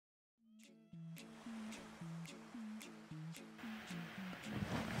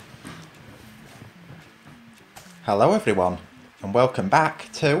Hello everyone, and welcome back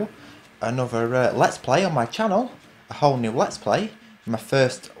to another Let's Play on my channel. A whole new Let's Play, my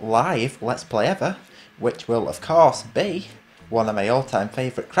first live Let's Play ever, which will of course be one of my all-time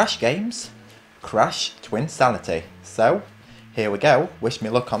favourite Crash games, Crash Twinsanity. So, here we go, wish me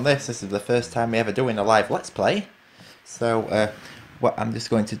luck on this. This is the first time we ever doing a live Let's Play. So, what I'm just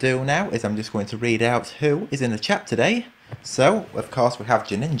going to do now is I'm just going to read out who is in the chat today. So, of course we have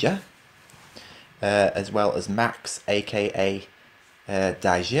Janinja. As well as Max, aka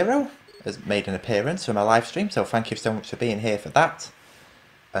Daijiro, has made an appearance for my live stream, so thank you so much for being here for that.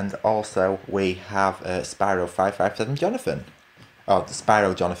 And also we have Spyro557 Jonathan. Oh,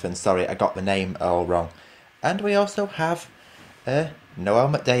 Spyro Jonathan, sorry, I got the name all wrong. And we also have Noel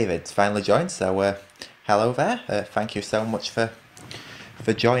McDavid finally joined, so hello there. Thank you so much for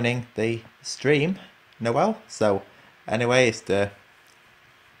joining the stream, Noel. So anyway, it's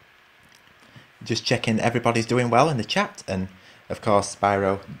just checking everybody's doing well in the chat, and of course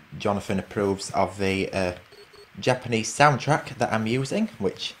Spyro Jonathan approves of the Japanese soundtrack that I'm using,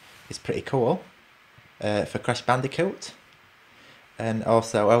 which is pretty cool, for Crash Bandicoot. And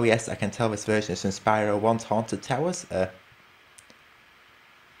also, oh yes, I can tell this version is from Spyro 1's Haunted Towers.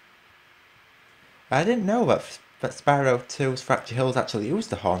 I didn't know that Spyro 2's Fracture Hills actually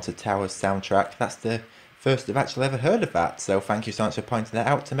used the Haunted Towers soundtrack. That's the first I've actually ever heard of that, so thank you so much for pointing that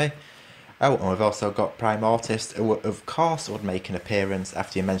out to me. Oh, and we've also got Prime Artist, who of course would make an appearance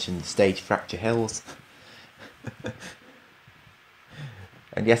after you mentioned the stage Fracture Hills.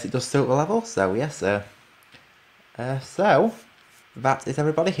 And yes, it does suit the level, so yes. So, that is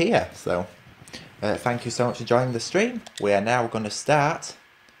everybody here. So, thank you so much for joining the stream. We are now going to start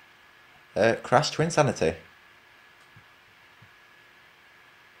Crash Twinsanity.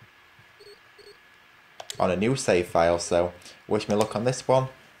 On a new save file, so wish me luck on this one.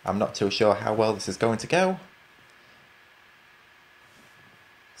 I'm not too sure how well this is going to go.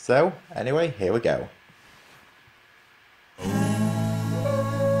 So, anyway, here we go. I'm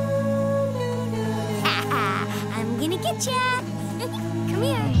gonna get ya! Come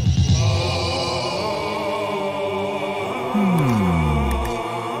here.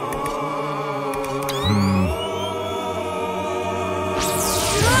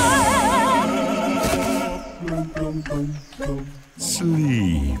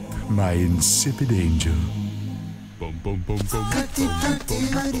 Sleep, my insipid angel.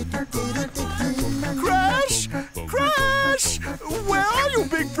 Crash! Crash! Where are you,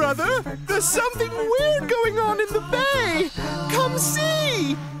 big brother? There's something weird going on in the bay! Come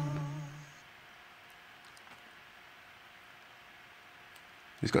see!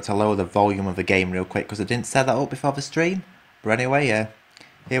 Just got to lower the volume of the game real quick because I didn't set that up before the stream. But anyway,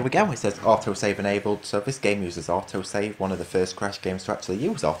 here we go. It says autosave enabled, so this game uses autosave, one of the first Crash games to actually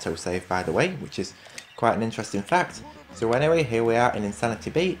use autosave, by the way, which is quite an interesting fact. So anyway, here we are in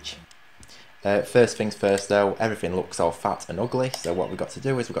Insanity Beach. First things first though, everything looks all fat and ugly, so what we've got to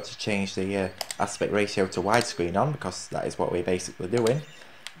do is we've got to change the aspect ratio to widescreen on, because that is what we're basically doing.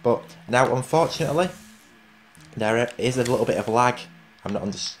 But now unfortunately, there is a little bit of lag. I'm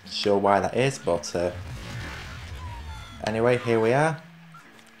not sure why that is, but anyway, here we are.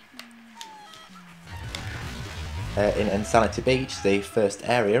 In Insanity Beach, the first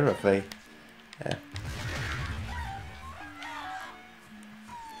area of the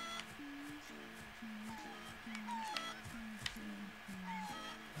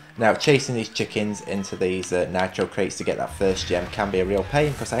now chasing these chickens into these nitro crates to get that first gem can be a real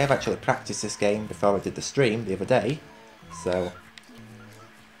pain, because I have actually practiced this game before I did the stream the other day, so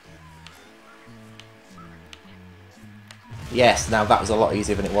yes, now that was a lot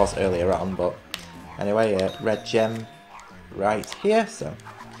easier than it was earlier on. But anyway, red gem right here. So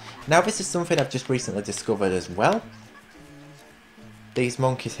now this is something I've just recently discovered as well. These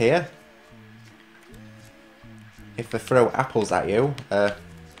monkeys here, if they throw apples at you,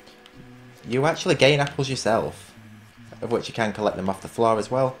 you actually gain apples yourself, of which you can collect them off the floor as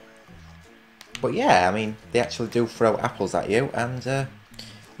well. But yeah, I mean, they actually do throw apples at you, and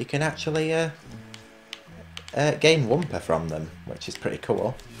you can actually gain Wumpa from them, which is pretty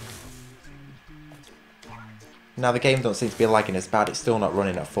cool. Now the game don't seem to be lagging as bad, it's still not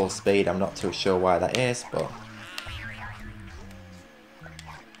running at full speed, I'm not too sure why that is, but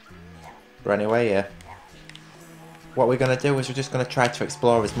anyway, what we're going to do is we're just going to try to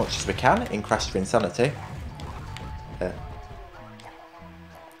explore as much as we can in Crash Twinsanity.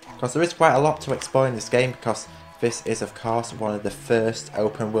 Because there is quite a lot to explore in this game, because this is of course one of the first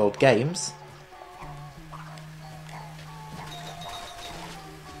open world games.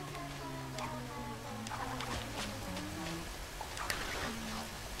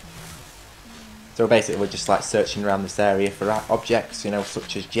 So basically we're just like searching around this area for objects, you know,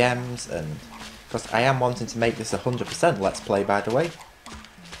 such as gems, and because I am wanting to make this 100% Let's Play, by the way.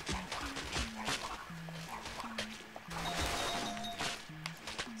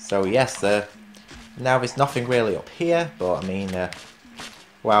 So yes, now there's nothing really up here, but I mean,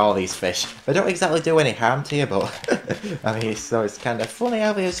 wow, all these fish. They don't exactly do any harm to you, but I mean, so it's kind of funny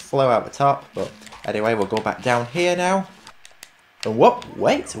how they just flow out the top. But anyway, we'll go back down here now. And whoop,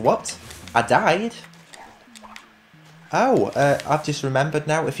 wait, what? I died? Oh, I've just remembered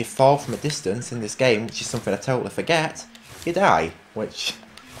now, if you fall from a distance in this game, which is something I totally forget, you die, which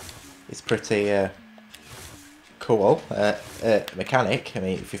is pretty cool mechanic. I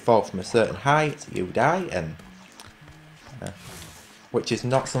mean, if you fall from a certain height, you die, and which is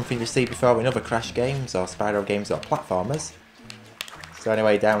not something you see before in other Crash games or Spyro games or platformers. So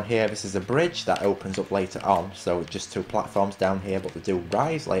anyway, down here, this is a bridge that opens up later on, so just 2 platforms down here, but they do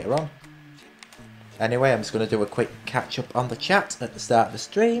rise later on. Anyway, I'm just going to do a quick catch up on the chat at the start of the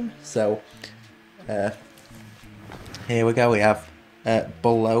stream. So, here we go. We have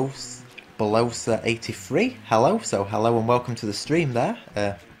Belosa83. Hello. So, hello and welcome to the stream there.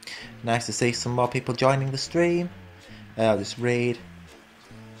 Nice to see some more people joining the stream. I'll just read.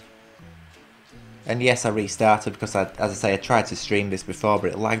 And yes, I restarted because, as I say, I tried to stream this before,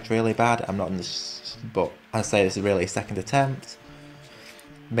 but it lagged really bad. I'm not in this, but as I say, this is really a second attempt.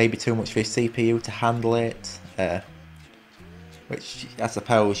 Maybe too much for your CPU to handle it, which I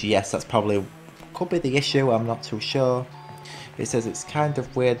suppose, yes, that's probably could be the issue. I'm not too sure. It says it's kind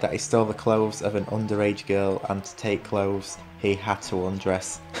of weird that he stole the clothes of an underage girl, and to take clothes he had to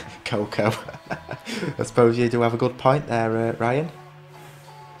undress Coco. I suppose you do have a good point there, Ryan.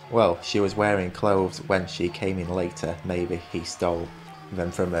 Well, she was wearing clothes when she came in later. Maybe he stole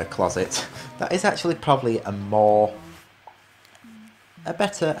them from her closet. That is actually probably a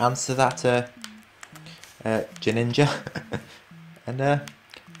better answer that Janinja. and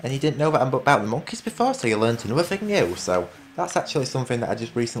you didn't know about the monkeys before, so you learnt another thing new. So that's actually something that I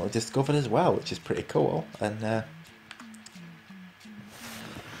just recently discovered as well, which is pretty cool. And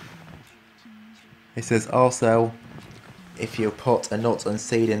it says also, if you put a nut and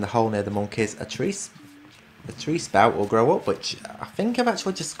seed in the hole near the monkeys, a tree spout will grow up, which I think I've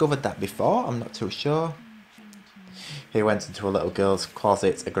actually discovered that before. I'm not too sure. He went into a little girl's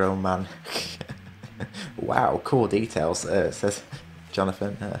closet, a grown man. Wow, cool details, says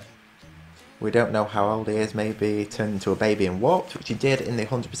Jonathan. We don't know how old he is. Maybe he turned into a baby and walked, which he did in the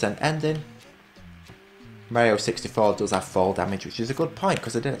 100% ending. Mario 64 does have fall damage, which is a good point,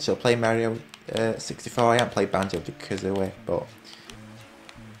 because I didn't actually play Mario 64. I haven't played Banjo-Kazooie, but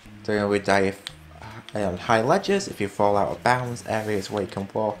so we die on high ledges, if you fall out of bounds, areas where you can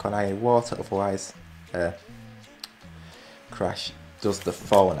walk on iron water, otherwise Crash does the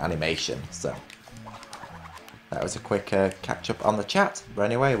fallen animation. So that was a quick catch up on the chat. But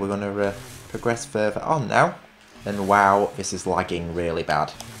anyway, we're going to progress further on now. And wow, this is lagging really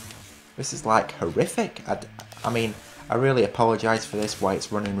bad. This is like horrific. I mean, I really apologise for this, why it's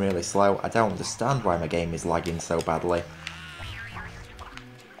running really slow. I don't understand why my game is lagging so badly.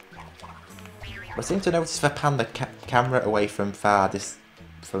 I seem to notice if I pan the camera away from far things,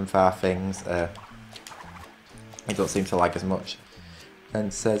 it don't seem to lag as much.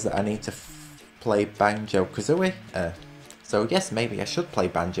 And says that I need to play Banjo-Kazooie. So yes, maybe I should play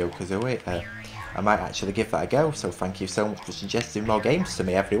Banjo-Kazooie. I might actually give that a go, so thank you so much for suggesting more games to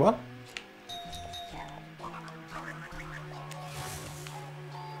me, everyone.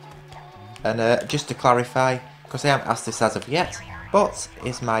 And just to clarify, because I haven't asked this as of yet, but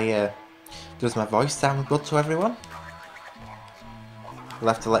is my does my voice sound good to everyone? You'll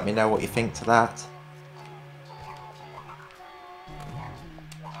have to let me know what you think to that.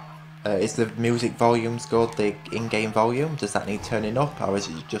 Is the music volumes good, the in-game volume? Does that need turning up, or is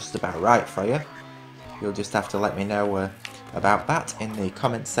it just about right for you? You'll just have to let me know about that in the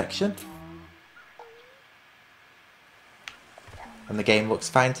comments section. And the game looks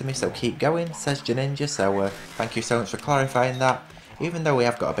fine to me, so keep going, says Janinja, so thank you so much for clarifying that. Even though we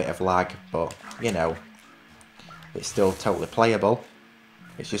have got a bit of lag, but, you know, it's still totally playable.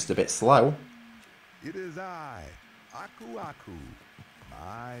 It's just a bit slow. It is I, Aku Aku.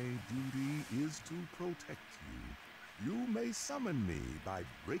 My duty is to protect you. You may summon me by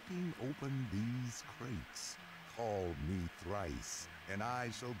breaking open these crates. Call me thrice, and I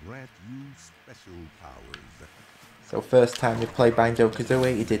shall grant you special powers. So first time you played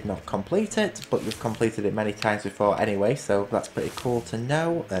Banjo-Kazooie, you did not complete it, but you've completed it many times before anyway, so that's pretty cool to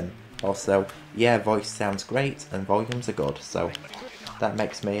know. And also, yeah, voice sounds great and volumes are good, so that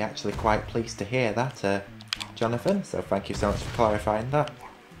makes me actually quite pleased to hear that, Jonathan, so thank you so much for clarifying that.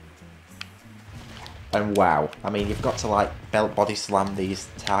 And wow, I mean, you've got to like belt body slam these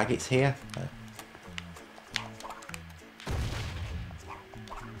targets here.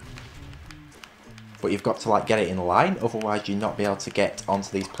 But you've got to like get it in line, otherwise you'll not be able to get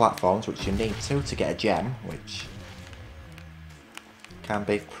onto these platforms, which you need to get a gem, which can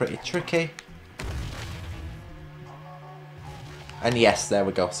be pretty tricky. And yes, there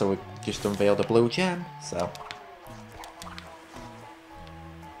we go, so we just unveiled a blue gem, so.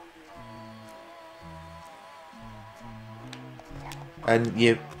 And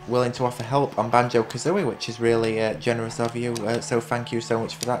you're willing to offer help on Banjo-Kazooie, which is really generous of you, so thank you so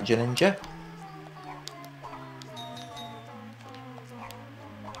much for that, Ninja.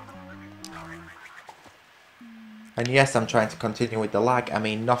 And yes, I'm trying to continue with the lag. I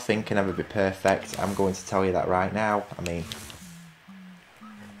mean, nothing can ever be perfect. I'm going to tell you that right now. I mean,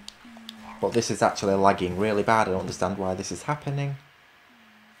 but this is actually lagging really bad. I don't understand why this is happening.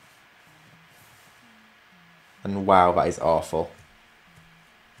 And wow, that is awful.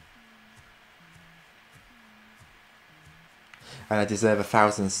 And I deserve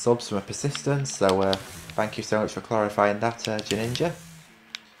 1,000 subs for my persistence, so thank you so much for clarifying that, Ninja.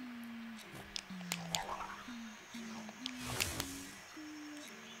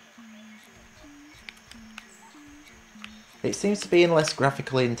 It seems to be in less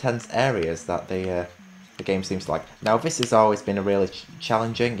graphically intense areas that the game seems to like. Now this has always been a really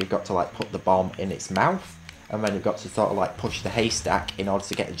challenging. You've got to like put the bomb in its mouth, and then you've got to sort of like push the haystack in order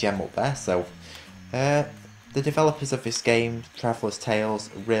to get a gem up there. So the developers of this game, Traveller's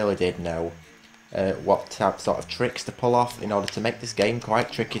Tales, really did know what sort of tricks to pull off in order to make this game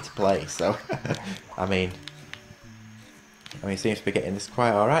quite tricky to play. So I mean, it seems to be getting this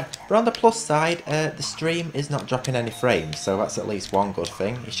quite alright. But on the plus side, the stream is not dropping any frames, so that's at least one good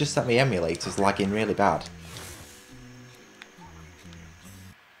thing. It's just that my emulator's lagging really bad.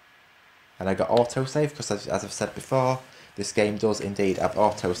 And I got autosave, because as I've said before, this game does indeed have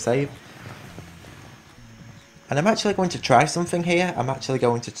autosave. And I'm actually going to try something here. I'm actually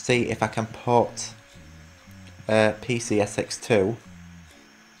going to see if I can put PCSX2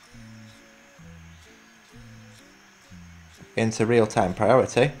 into real-time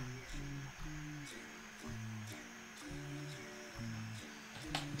priority.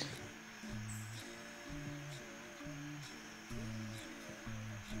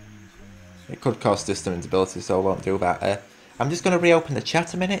 It could cause system instability, so I won't do that. I'm just going to reopen the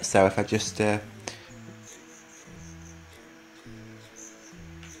chat a minute, so if I just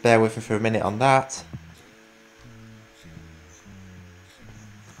bear with me for a minute on that.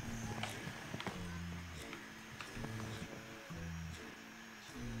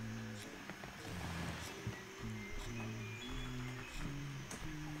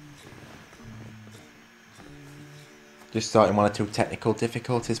 Just starting one or two technical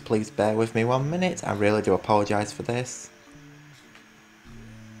difficulties, please bear with me 1 minute. I really do apologise for this.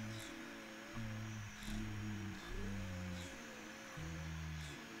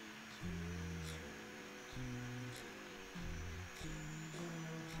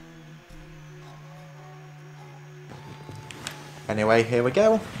 Anyway, here we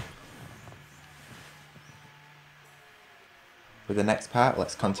go. With the next part,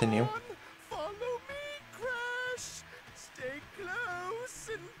 let's continue.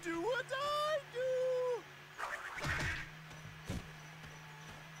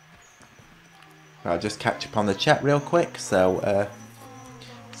 I'll just catch up on the chat real quick. So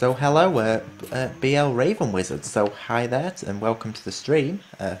hello, BL Raven Wizard. So hi there, and welcome to the stream.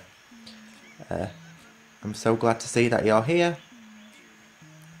 I'm so glad to see that you're here.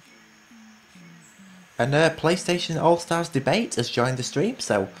 And PlayStation All Stars Debate has joined the stream.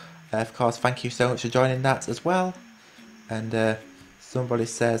 So of course, thank you so much for joining that as well. And somebody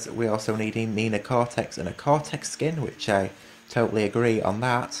says we also need a Nina Cortex and a Cortex skin, which I totally agree on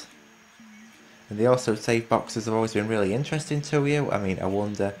that. And the also save boxes have always been really interesting to you. I mean, I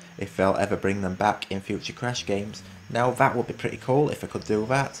wonder if they'll ever bring them back in future Crash games. Now, that would be pretty cool if I could do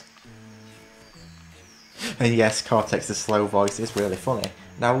that. And yes, Cortex's slow voice is really funny.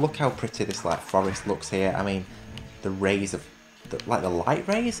 Now, look how pretty this like forest looks here. I mean, the rays of, the light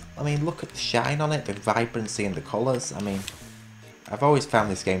rays. I mean, look at the shine on it, the vibrancy and the colours. I mean, I've always found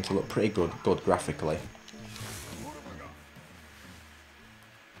this game to look pretty good graphically.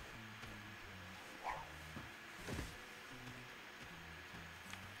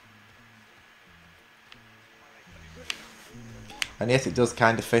 And yes, it does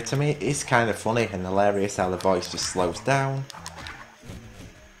kind of fit to me. It's kind of funny and hilarious how the voice just slows down.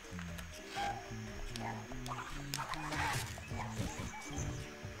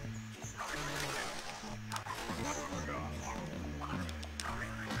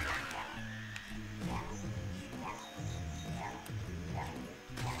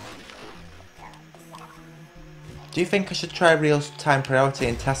 Do you think I should try real-time priority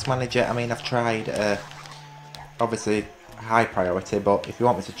in Task Manager? I mean, I've tried, obviously, high priority, but if you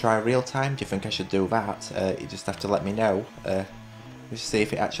want me to try real-time, do you think I should do that? You just have to let me know. Just see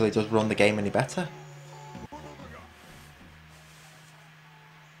if it actually does run the game any better.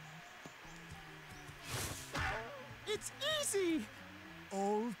 It's easy!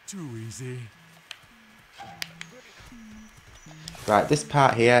 All too easy. Right, this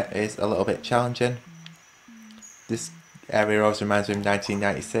part here is a little bit challenging. This area always reminds me of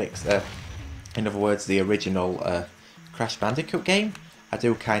 1996. In other words, the original Crash Bandicoot game. I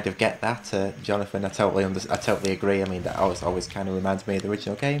do kind of get that, Jonathan. I totally agree. I mean, that always kind of reminds me of the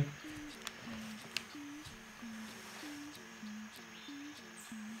original game.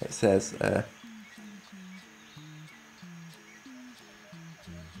 It says,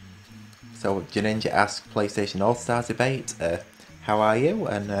 so Janinja asks PlayStation All Stars debate, how are you?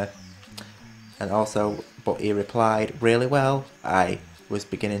 And also, but he replied, really well. I was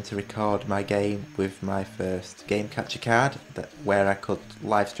beginning to record my game with my first game capture card, where I could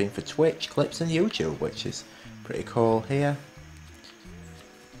live stream for Twitch clips and YouTube, which is pretty cool here.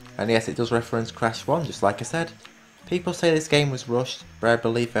 And yes, it does reference Crash 1, just like I said. People say this game was rushed, but I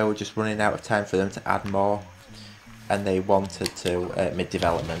believe they were just running out of time for them to add more, and they wanted to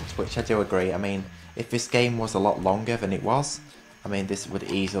mid-development, which I do agree. I mean, if this game was a lot longer than it was, I mean, this would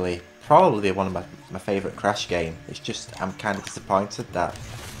easily probably be one of my favourite Crash game. It's just, I'm kind of disappointed that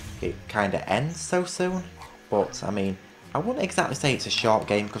it kind of ends so soon. But, I mean, I wouldn't exactly say it's a short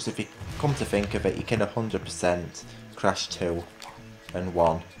game, because if you come to think of it, you can 100% Crash 2 and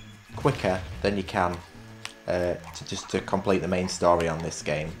 1 quicker than you can to complete the main story on this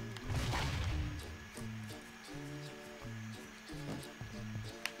game.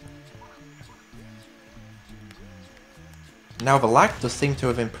 Now the lag does seem to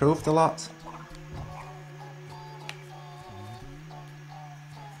have improved a lot.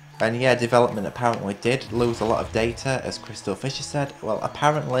 And yeah, development apparently did lose a lot of data, as Crystal Fisher said. Well,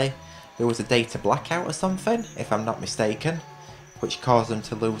 apparently there was a data blackout or something, if I'm not mistaken, which caused them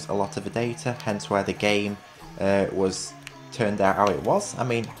to lose a lot of the data, hence why the game was turned out how it was. I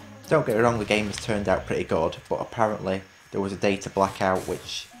mean, don't get me wrong, the game has turned out pretty good, but apparently there was a data blackout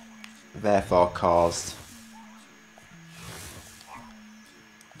which therefore caused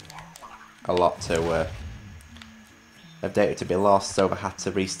a lot of data to be lost, so they had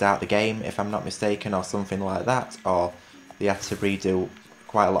to restart the game, if I'm not mistaken, or something like that, or they had to redo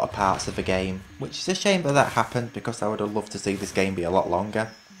quite a lot of parts of the game, which is a shame that that happened, because I would have loved to see this game be a lot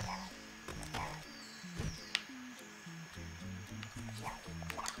longer.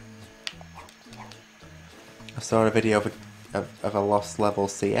 I saw a video of a lost level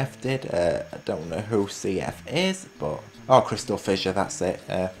CF did. I don't know who CF is, but... Oh, Crystal Fisher, that's it.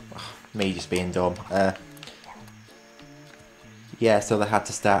 Me just being dumb. Yeah, so they had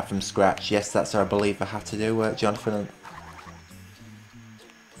to start from scratch. Yes, that's what I believe they had to do, Jonathan.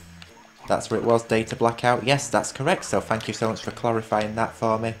 That's what it was, data blackout. Yes, that's correct, so thank you so much for clarifying that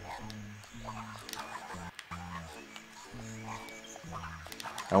for me.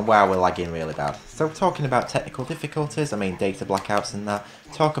 And wow, we're lagging really bad. So talking about technical difficulties, I mean data blackouts and that,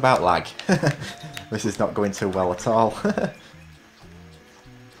 talk about lag. This is not going too well at all.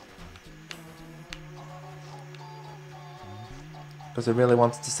 Because I really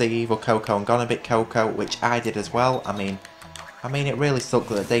wanted to see Evil Coco and Gone a Bit Coco, which I did as well. I mean it really sucked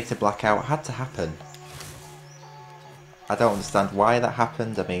that the data blackout had to happen. I don't understand why that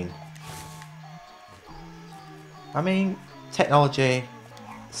happened. I mean technology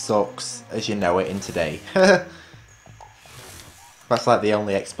sucks as you know it in today. That's like the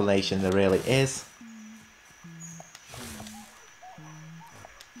only explanation there really is.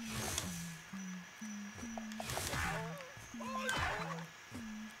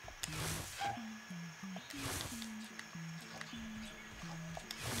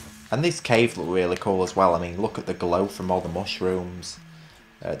 And these caves look really cool as well. I mean, look at the glow from all the mushrooms.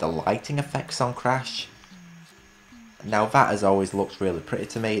 The lighting effects on Crash. Now that has always looked really pretty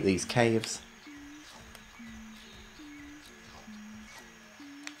to me, these caves.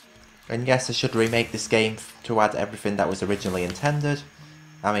 And yes, I should remake this game to add everything that was originally intended.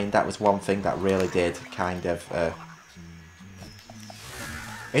 I mean, that was one thing that really did kind of...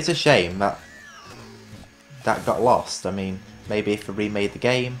 It's a shame that that got lost. I mean, maybe if they remade the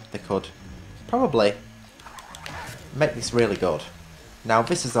game, they could probably make this really good. Now,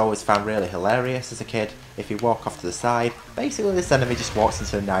 this is always found really hilarious as a kid. If you walk off to the side, basically this enemy just walks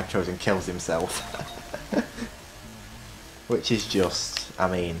into the nitros and kills himself. Which is just, I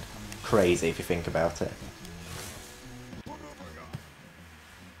mean, crazy if you think about it.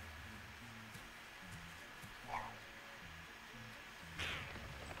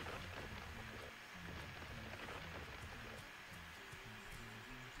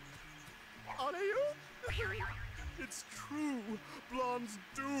 It's true. Blondes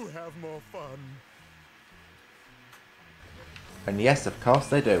do have more fun. And yes, of course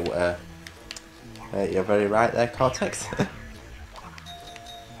they do. You're very right there, Cortex.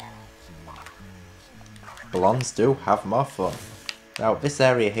 Blondes do have more fun. Now, this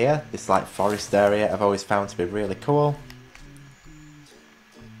area here, this like forest area, I've always found to be really cool.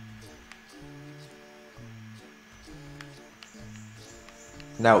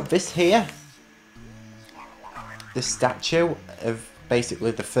 Now, this here, the statue of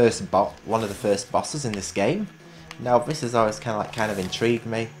basically the first one of the first bosses in this game. Now, this has always kind of intrigued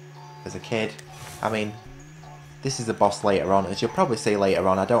me as a kid. I mean, this is a boss later on, as you'll probably see later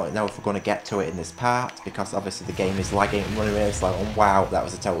on. I don't know if we're going to get to it in this part, because obviously the game is lagging and running really slow, and wow, that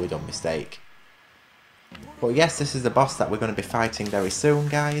was a totally dumb mistake. But yes, this is the boss that we're going to be fighting very soon,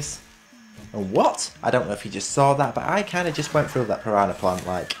 guys. And what? I don't know if you just saw that, but I kind of just went through that piranha plant,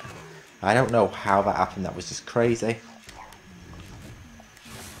 like, I don't know how that happened, that was just crazy.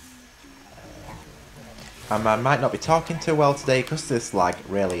 And I might not be talking too well today, because this lag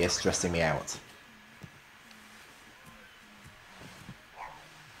really is stressing me out.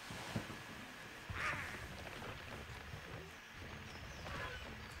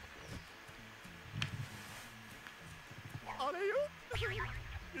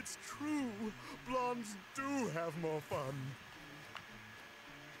 It's true. Blondes do have more fun.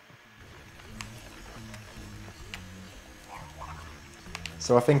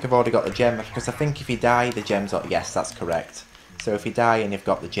 So I think I've already got the gem, because I think if you die, the gem's up. Yes, that's correct. So if you die and you've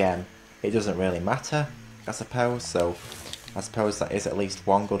got the gem, it doesn't really matter, I suppose. So I suppose that is at least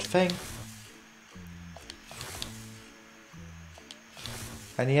one good thing.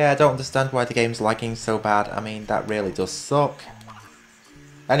 And yeah, I don't understand why the game's lagging so bad. I mean, that really does suck.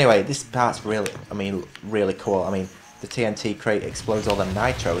 Anyway, this part's really, really cool. I mean, the TNT crate explodes all the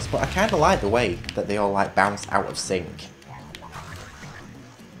nitros, but I kind of like the way that they all like bounce out of sync.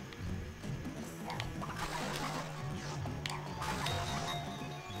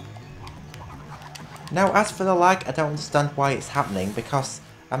 Now, as for the lag, I don't understand why it's happening, because,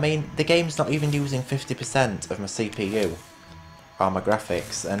 I mean, the game's not even using 50% of my CPU or my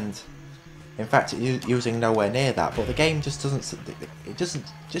graphics, and in fact, it's using nowhere near that. But the game just doesn't seem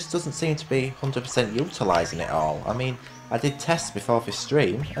to be 100% utilising it all. I mean, I did tests before this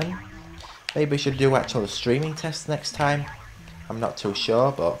stream, and maybe I should do actual streaming tests next time. I'm not too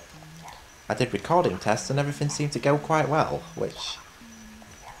sure, but I did recording tests, and everything seemed to go quite well, which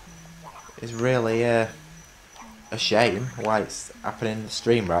is really a shame why it's happening in the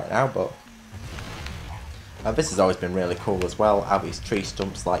stream right now. But this has always been really cool as well, how these tree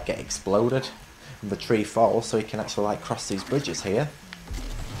stumps like get exploded and the tree falls, so you can actually like cross these bridges here.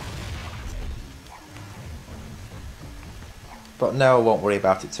 But no, I won't worry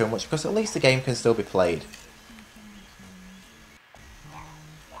about it too much, because at least the game can still be played.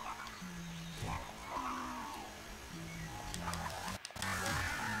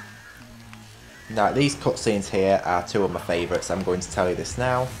 Now, these cutscenes here are two of my favourites. I'm going to tell you this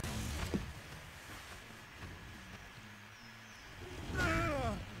now.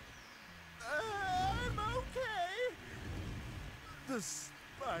 I'm okay. The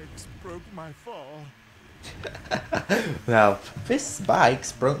spikes broke my fall. Now, this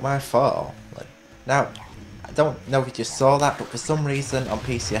spikes broke my fall. Now, I don't know if you just saw that, but for some reason on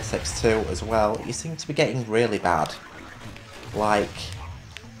PCSX2 as well, you seem to be getting really bad. Like,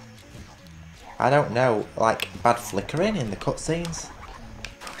 I don't know, like bad flickering in the cutscenes.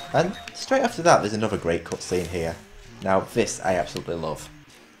 And straight after that, there's another great cutscene here. Now, this I absolutely love.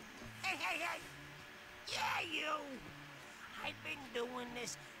 Hey, hey, hey! Yeah, you! I've been doing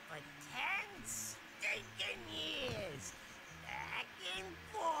this for 10 stinking years. Back and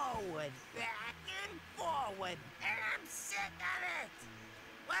forward, and I'm sick of it.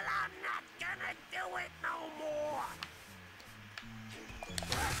 Well, I'm not gonna do it no more.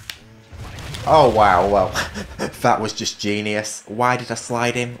 Oh wow, well, that was just genius. Why did I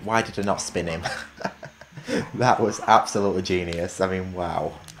slide him? Why did I not spin him? That was absolutely genius. I mean,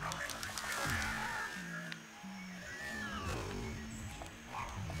 wow.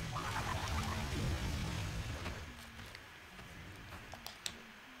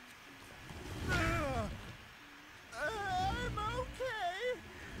 I'm okay.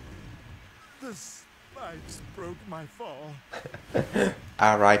 The spikes broke my fall.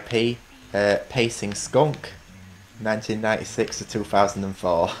 R.I.P. Pacing Skunk, 1996 to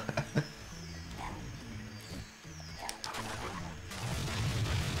 2004.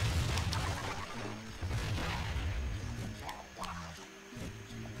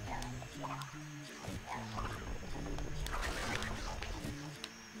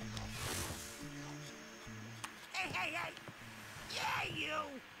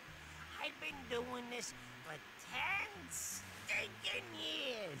 this for 10 stinking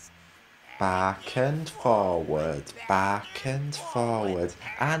years. Back and forward,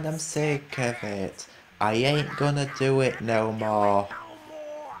 and I'm sick of it. I ain't gonna do it no more.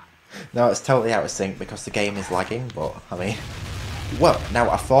 No, it's totally out of sync because the game is lagging, but, I mean... Well, now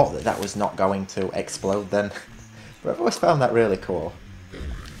I thought that was not going to explode then. But I've always found that really cool.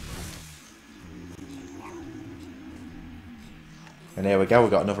 And here we go,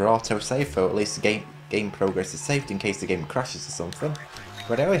 we've got another auto-save, so at least the game progress is saved in case the game crashes or something.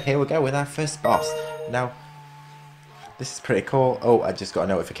 But anyway, here we go with our first boss. Now, this is pretty cool. Oh, I just got a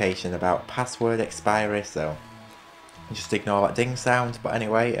notification about password expiry, so just ignore that ding sound. But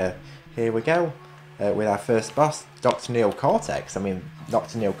anyway, here we go with our first boss, Dr. Neocortex. I mean,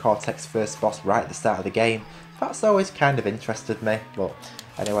 Dr. Neocortex first boss right at the start of the game. That's always kind of interested me. But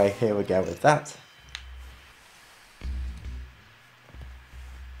anyway, here we go with that.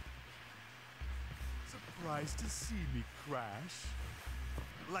 Surprised to see me, Crash?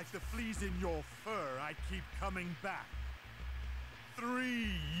 Like the fleas in your fur, I keep coming back.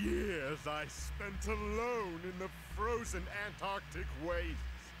 3 years I spent alone in the frozen Antarctic wastes.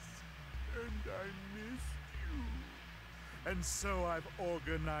 And I missed you. And so I've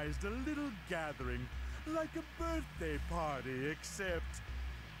organized a little gathering, like a birthday party, except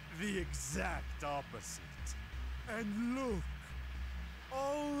the exact opposite. And look,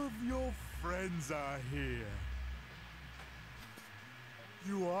 all of your friends are here.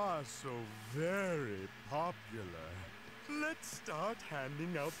 You are so very popular. Let's start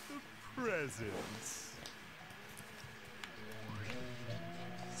handing out the presents.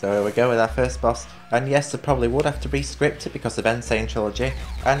 So here we go with our first boss. And yes, there probably would have to be scripted because of Insane Trilogy.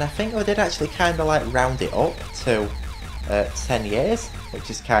 And I think we did actually kind of like round it up to 10 years, which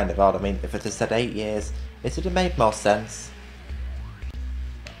is kind of odd. I mean, if it had said 8 years, it would have made more sense.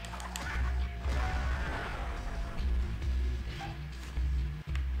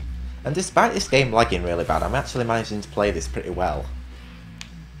 And despite this game lagging really bad, I'm actually managing to play this pretty well.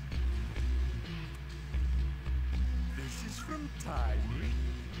 This is from Tiny.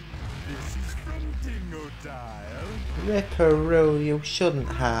 This is from Dingodile. Ripperoo, you shouldn't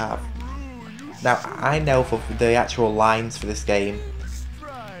have. Now, I know for the actual lines for this game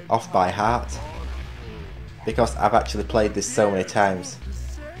off by heart, because I've actually played this so many times.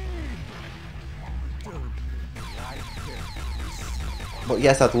 But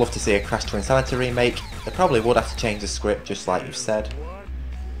yes, I'd love to see a Crash Twinsanity remake. They probably would have to change the script, just like you've said.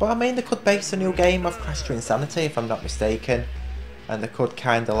 But I mean, they could base a new game off Crash Twinsanity, if I'm not mistaken. And they could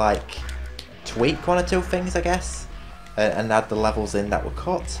kind of like tweak 1 or 2 things, I guess. And add the levels in that were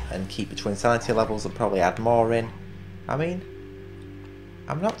cut. And keep the Twinsanity levels and probably add more in. I mean,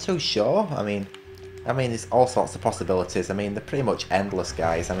 I'm not too sure. I mean, there's all sorts of possibilities. I mean, they're pretty much endless,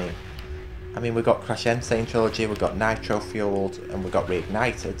 guys. I mean, we've got Crash Insane Trilogy, we've got Nitro Fueled, and we've got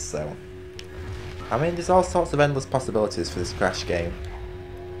Reignited, so... I mean, there's all sorts of endless possibilities for this Crash game.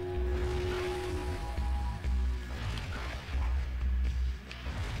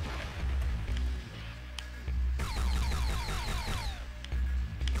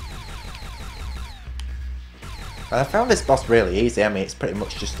 And I found this boss really easy. I mean, it's pretty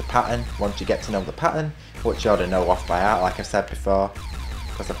much just a pattern. Once you get to know the pattern, which you already know off by heart, like I said before,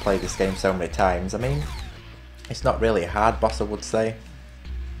 because I've played this game so many times. I mean, it's not really a hard boss, I would say.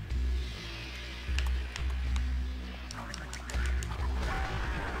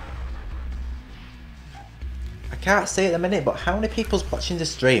 I can't see at the minute, but how many people's watching the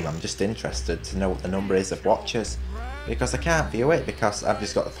stream? I'm just interested to know what the number is of watchers, because I can't view it because I've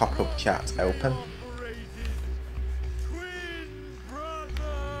just got the pop-up chat open.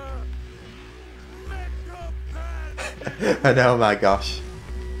 I know, my gosh.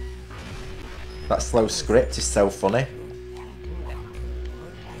 That slow script is so funny.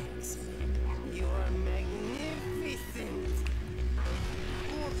 You are magnificent.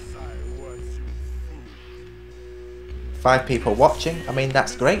 5 people watching. I mean,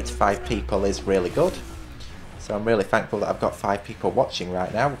 that's great. 5 people is really good. So I'm really thankful that I've got 5 people watching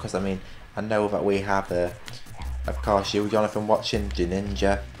right now, because I mean, I know that we have, of course, you, Jonathan, watching,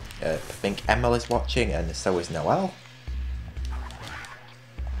 Ninja. I think Emily's watching, and so is Noelle.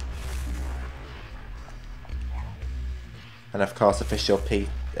 And of course, official I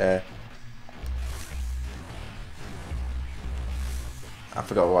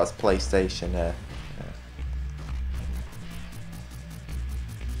forgot what it was, PlayStation,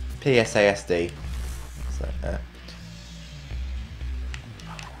 PSASD. So,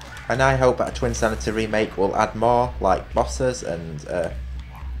 and I hope that a Twinsanity remake will add more, like bosses and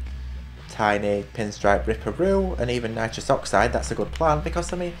Tiny, Pinstripe, Ripperoo, and even Nitrous Oxide. That's a good plan,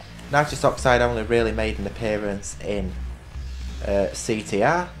 because I mean, Nitrous Oxide only really made an appearance in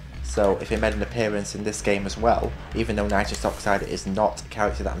CTR, so if he made an appearance in this game as well, even though Nitrous Oxide is not a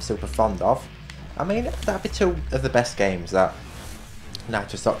character that I'm super fond of, I mean, that'd be two of the best games that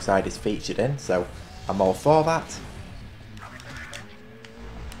Nitrous Oxide is featured in, so I'm all for that.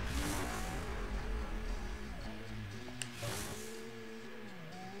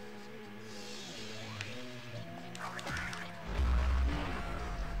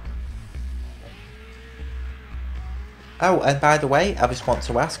 Oh, and by the way, I just want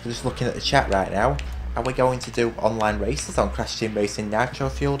to ask, just looking at the chat right now, are we going to do online races on Crash Team Racing Nitro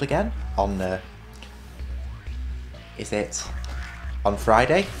Fueled again? On, is it on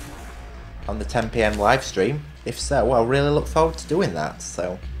Friday? On the 10 PM live stream? If so, I'll really look forward to doing that,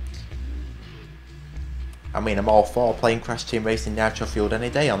 so. I mean, I'm all for playing Crash Team Racing Nitro Fueled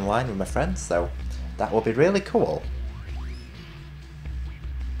any day online with my friends, so that will be really cool.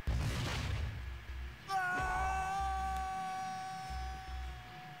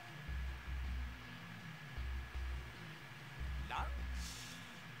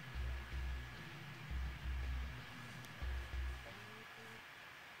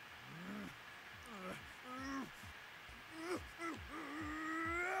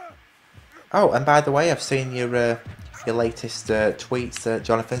 Oh, and by the way, I've seen your latest tweets,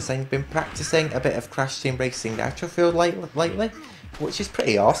 Jonathan, saying you've been practicing a bit of Crash Team Racing Nitro Fueled lately, which is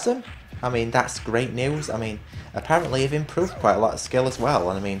pretty awesome. I mean, that's great news. I mean, apparently you've improved quite a lot of skill as well,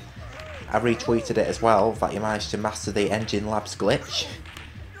 and I mean, I retweeted it as well, that you managed to master the Engine Labs glitch,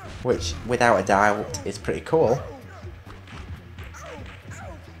 which, without a doubt, is pretty cool.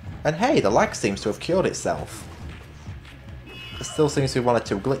 And hey, the lag seems to have cured itself. There still seems to be one or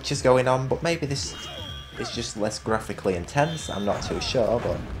two glitches going on, but maybe this is just less graphically intense, I'm not too sure,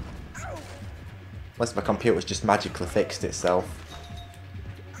 but unless my computer's just magically fixed itself.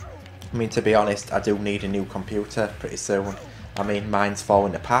 I mean, to be honest, I do need a new computer pretty soon. I mean, mine's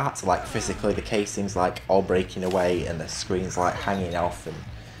falling apart, like physically the casing's like all breaking away and the screen's like hanging off,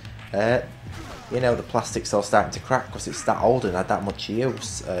 and you know, the plastic's all starting to crack because it's that old and had that much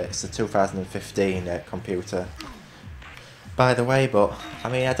use. It's a 2015 computer, by the way, but I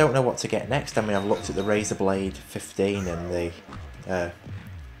mean, I don't know what to get next. I mean, I've looked at the Razer Blade 15 and the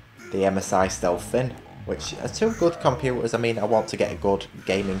MSI Stealth Thin, which are two good computers. I mean, I want to get a good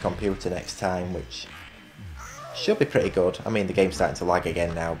gaming computer next time, which should be pretty good. I mean, the game's starting to lag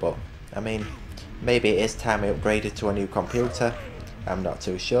again now, but I mean, maybe it is time I upgraded to a new computer. I'm not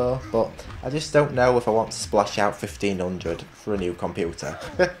too sure, but I just don't know if I want to splash out 1500 for a new computer.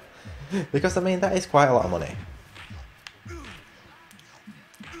 Because I mean, that is quite a lot of money.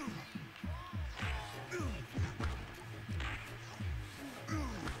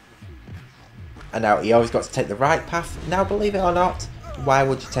 And now, you always got to take the right path. Now, believe it or not, why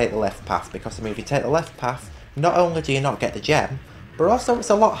would you take the left path? Because, I mean, if you take the left path, not only do you not get the gem, but also it's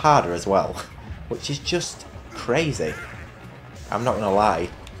a lot harder as well. Which is just crazy. I'm not going to lie.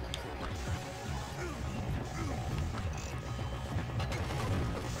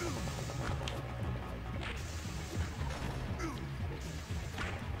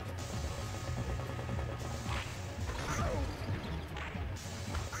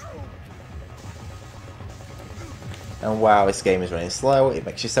 And wow, this game is running slow, it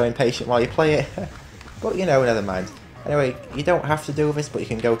makes you so impatient while you play it. But you know, never mind. Anyway, you don't have to do this, but you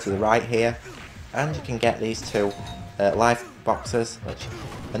can go to the right here, and you can get these two life boxes.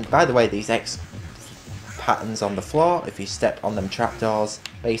 And by the way, these X patterns on the floor, if you step on them trapdoors,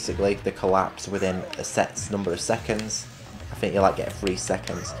 basically they collapse within a set number of seconds. I think you like get 3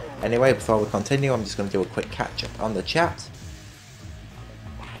 seconds. Anyway, before we continue, I'm just going to do a quick catch up on the chat.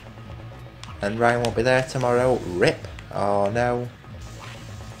 And Ryan won't be there tomorrow. RIP. Oh no.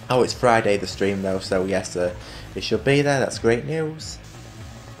 Oh, it's Friday the stream though, so yes, it should be there. That's great news.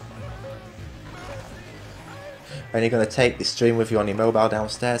 And you're going to take this stream with you on your mobile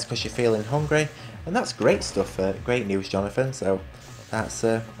downstairs because you're feeling hungry. And that's great stuff. Great news, Jonathan. So that's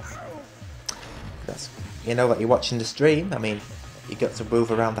you know that you're watching the stream. I mean, you get to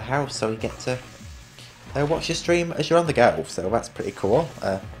move around the house, so you get to watch your stream as you're on the go. So that's pretty cool.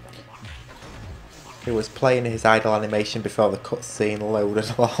 He was playing his idle animation before the cutscene loaded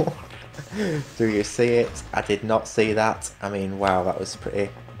along. Do you see it? I did not see that. I mean, wow, that was pretty...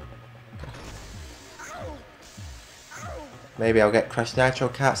 Maybe I'll get Crash Nitro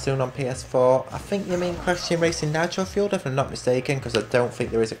Kart soon on PS4. I think you mean Crash Team Racing Nitro Fueled, if I'm not mistaken, because I don't think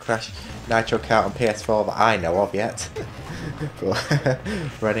there is a Crash Nitro Kart on PS4 that I know of yet.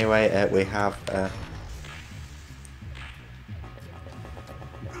 But anyway, we have...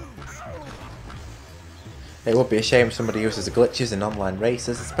 It would be a shame if somebody uses the glitches in online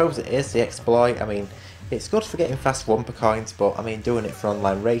races. I suppose it is the exploit. I mean, it's good for getting fast Wumpa coins, but I mean, doing it for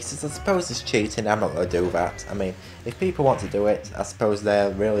online races, I suppose it's cheating. I'm not going to do that. I mean, if people want to do it, I suppose they're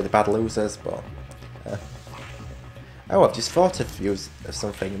really the bad losers, but... Oh, I've just thought of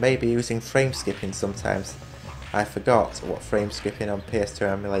something. Maybe using frame skipping sometimes. I forgot what frame skipping on PS2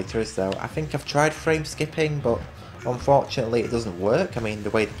 emulator is though. I think I've tried frame skipping, but unfortunately it doesn't work. I mean, the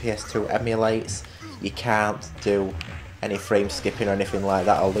way the PS2 emulates, you can't do any frame skipping or anything like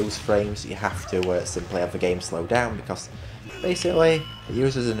that or lose frames. You have to simply have the game slow down, because basically it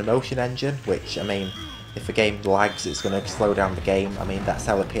uses an emotion engine, which, I mean, if a game lags, it's going to slow down the game. I mean, that's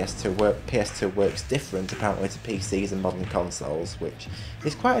how the PS2 works different, apparently, to PCs and modern consoles, which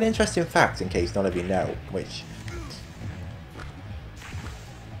is quite an interesting fact, in case none of you know, which...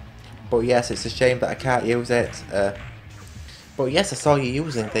 But yes, it's a shame that I can't use it. But yes, I saw you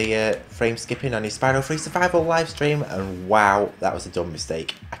using the frame skipping on your Spyro 3 Survival livestream, and wow, that was a dumb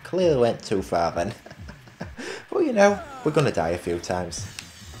mistake. I clearly went too far then. But you know, we're going to die a few times.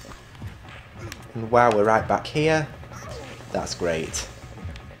 And wow, we're right back here. That's great.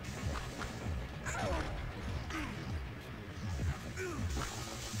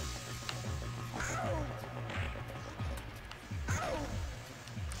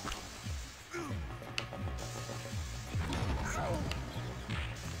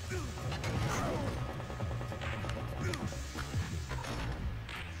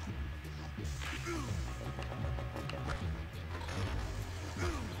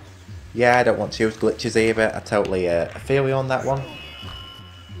 Yeah, I don't want to use glitches either. I totally feel you on that one.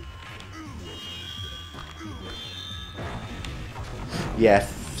 Yeah,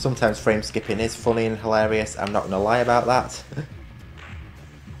 sometimes frame skipping is funny and hilarious. I'm not going to lie about that.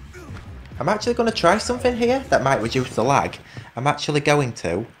 I'm actually going to try something here that might reduce the lag. I'm actually going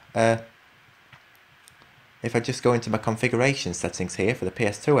to, if I just go into my configuration settings here for the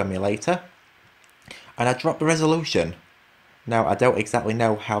PS2 emulator, and I drop the resolution. Now, I don't exactly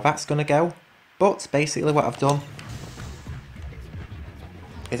know how that's going to go, but basically what I've done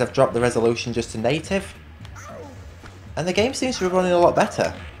is I've dropped the resolution just to native, and the game seems to be running a lot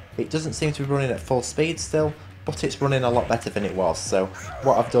better. It doesn't seem to be running at full speed still, but it's running a lot better than it was. So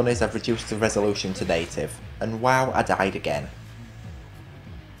what I've done is I've reduced the resolution to native, and wow, I died again.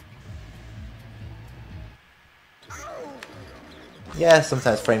 Yeah,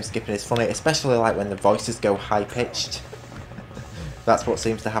 sometimes frame skipping is funny, especially like when the voices go high pitched. That's what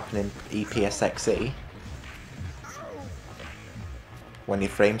seems to happen in EPSXE when you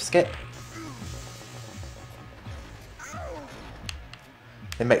frame skip.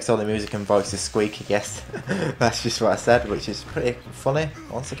 It makes all the music and voices squeaky, yes. That's just what I said, which is pretty funny.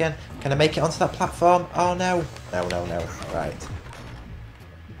 Once again, can I make it onto that platform? Oh no. No, no, no. Right.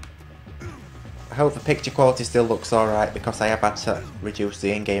 I hope the picture quality still looks alright, because I have had to reduce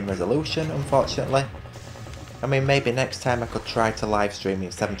the in-game resolution, unfortunately. I mean, maybe next time I could try to live stream in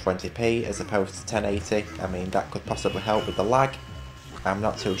 720p as opposed to 1080. I mean, that could possibly help with the lag. I'm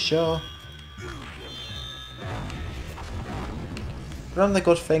not too sure. But on the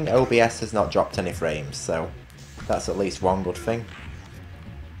good thing, OBS has not dropped any frames, so that's at least one good thing.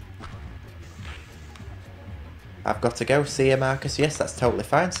 I've got to go. See you, Marcus. Yes, that's totally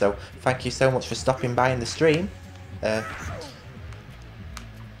fine. So, thank you so much for stopping by in the stream.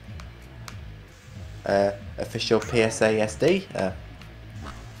 Official PSA SD.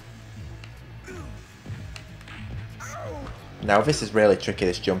 Now this is really tricky,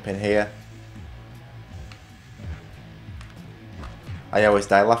 this jump in here. I always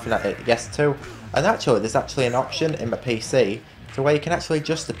die laughing at it, yes too. And actually there's actually an option in my PC to where you can actually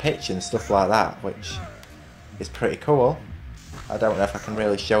adjust the pitch and stuff like that, which is pretty cool. I don't know if I can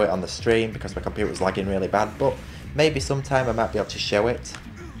really show it on the stream because my computer's lagging really bad, but maybe sometime I might be able to show it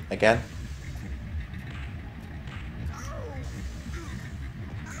again.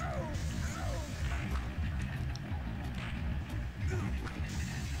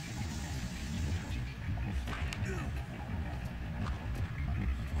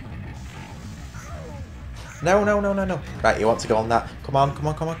 No, no, no, no, no. Right, you want to go on that. Come on, come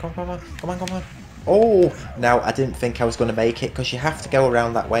on, come on, come on, come on, come on, come on. Oh, now I didn't think I was going to make it because you have to go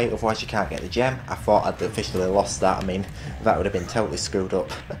around that way, otherwise you can't get the gem. I thought I'd officially lost that. I mean, that would have been totally screwed up.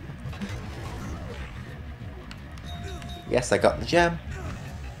 Yes, I got the gem.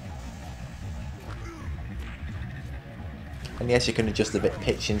 And yes, you can adjust the bit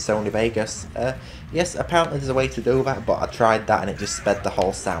pitch in Sony Vegas. Yes, apparently there's a way to do that, but I tried that and it just sped the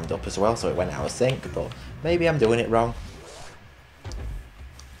whole sound up as well, so it went out of sync, but maybe I'm doing it wrong.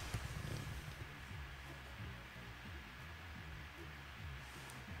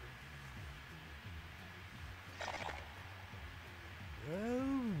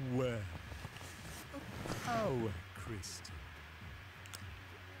 Now, Crystal.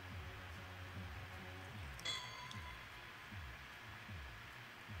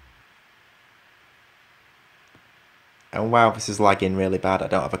 And wow, this is lagging really bad. I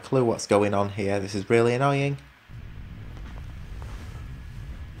don't have a clue what's going on here. This is really annoying.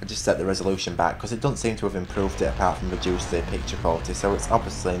 I just set the resolution back because it doesn't seem to have improved it apart from reduce the picture quality. So it's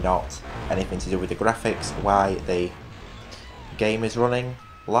obviously not anything to do with the graphics. Why the game is running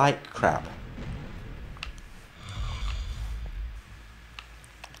like crap.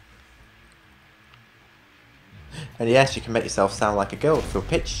 And yes, you can make yourself sound like a girl through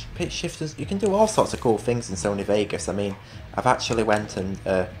pitch shifters. You can do all sorts of cool things in Sony Vegas. I mean, I've actually went and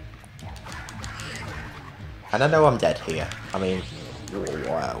I know I'm dead here. I mean,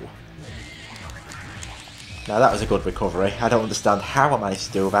 wow. Now that was a good recovery. I don't understand how I managed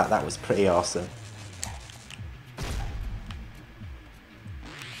to do that. That was pretty awesome.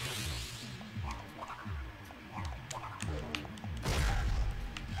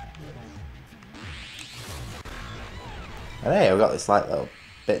 And hey, I've got this like little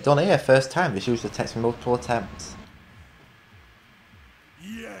bit done here, first time. This usually takes me multiple attempts.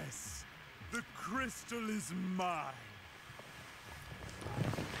 Yes, the crystal is mine.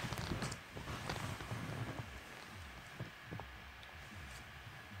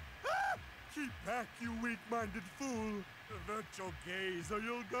 Ah! Keep back, you weak-minded fool. Avert your gaze or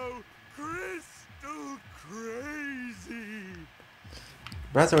you'll go crystal crazy.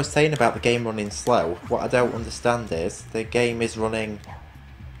 But as I was saying about the game running slow, what I don't understand is the game is running.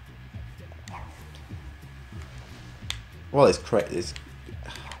 Well, it's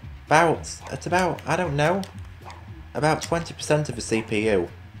about I don't know, about 20% of the CPU,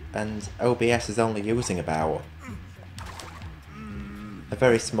 and OBS is only using about a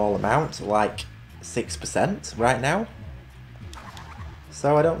very small amount, like 6% right now.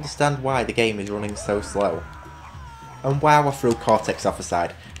 So I don't understand why the game is running so slow. And wow, I threw Cortex off the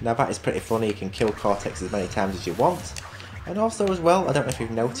side. Now that is pretty funny, you can kill Cortex as many times as you want. And also as well, I don't know if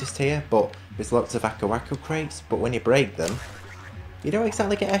you've noticed here, but there's lots of Aku Aku crates, but when you break them, you don't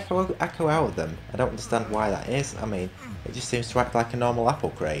exactly get Aku out of them. I don't understand why that is. I mean, it just seems to act like a normal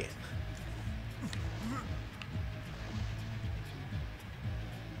apple crate.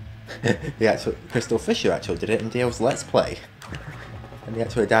 The actual Crystal Fisher actually did it in Dio's Let's Play. And he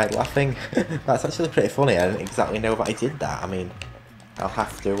actually died laughing. That's actually pretty funny. I didn't exactly know that he did that. I mean, I'll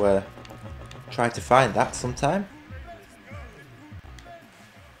have to try to find that sometime.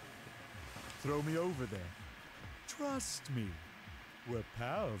 Throw me over there. Trust me. We're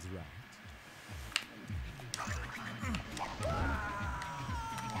pals, right?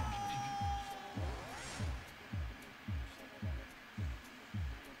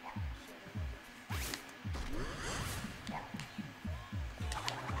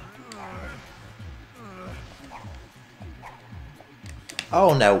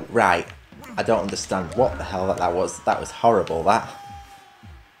 Oh no, right. I don't understand what the hell that was. That was horrible, that.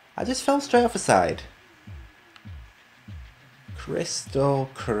 I just fell straight off the side. Crystal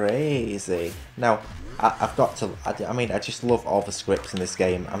crazy. Now, I've got to... I mean, I just love all the scripts in this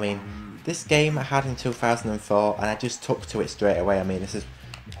game. I mean, this game I had in 2004 and I just took to it straight away. I mean, this is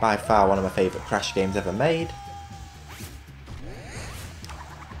by far one of my favourite Crash games ever made.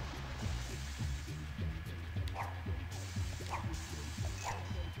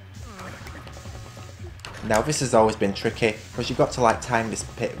 Now this has always been tricky because you've got to like time this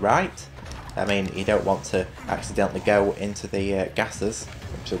pit right. I mean, you don't want to accidentally go into the gases,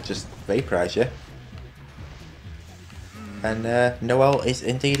 which will just vaporise you. And Noelle is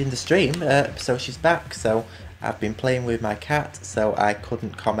indeed in the stream, so she's back. So I've been playing with my cat, so I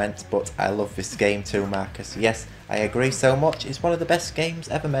couldn't comment, but I love this game too, Marcus. Yes, I agree so much. It's one of the best games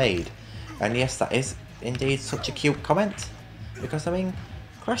ever made. And yes, that is indeed such a cute comment. Because, I mean,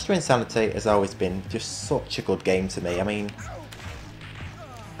 Crash Twinsanity has always been just such a good game to me. I mean,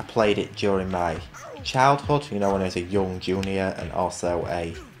 I played it during my childhood, you know, when I was a young junior and also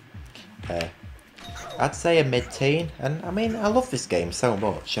a, I'd say a mid-teen. And I mean, I love this game so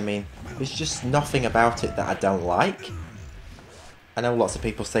much. I mean, there's just nothing about it that I don't like. I know lots of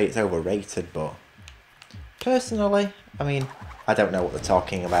people say it's overrated, but personally, I mean, I don't know what they're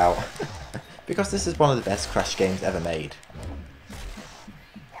talking about. Because this is one of the best Crash games ever made.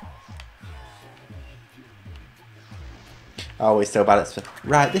 Oh, it's so bad.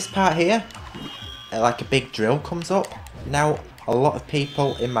 Right, this part here, like a big drill comes up. Now, a lot of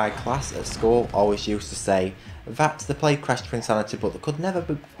people in my class at school always used to say that they played Crash Twinsanity, but they could never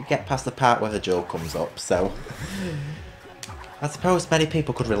get past the part where the drill comes up. So, I suppose many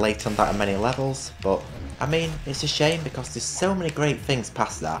people could relate on that on many levels, but I mean, it's a shame because there's so many great things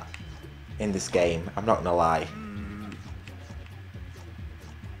past that in this game, I'm not gonna lie.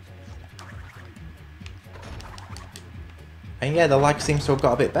 And yeah, the lag seems to have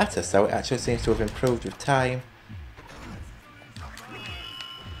got a bit better, so it actually seems to have improved with time.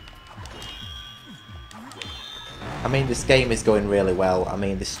 I mean, this game is going really well. I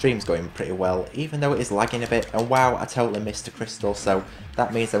mean, this stream's going pretty well, even though it is lagging a bit. And wow, I totally missed a crystal, so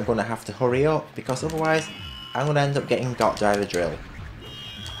that means I'm going to have to hurry up, because otherwise I'm going to end up getting got by the drill.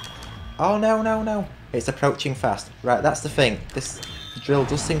 Oh no, no, no. It's approaching fast. Right, that's the thing. This drill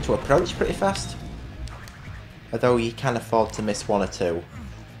does seem to approach pretty fast. Although you can afford to miss one or two.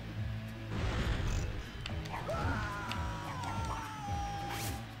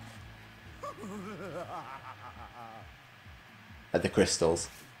 At the crystals.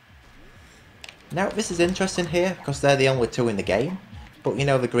 Now this is interesting here because they're the only two in the game, but you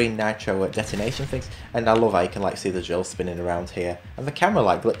know the green nitro detonation things, and I love how you can like see the drill spinning around here, and the camera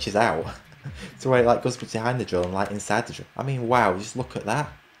like glitches out to where it like goes behind the drill and like inside the drill. I mean, wow, just look at that.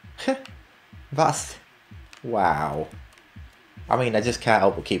 That's wow. I mean, I just can't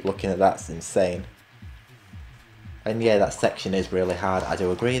help but keep looking at that. It's insane. And yeah, that section is really hard. I do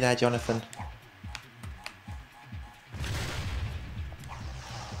agree there, Jonathan.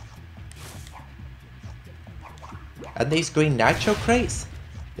 And these green nitro crates,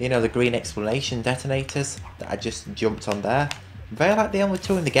 you know, the green explanation detonators that I just jumped on there, they're like the only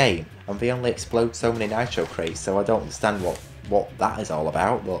two in the game, and they only explode so many nitro crates, so I don't understand what that is all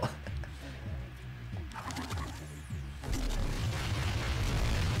about, but...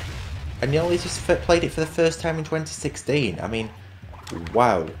 And you only just played it for the first time in 2016, I mean,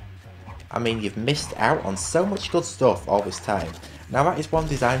 wow. I mean, you've missed out on so much good stuff all this time. Now that is one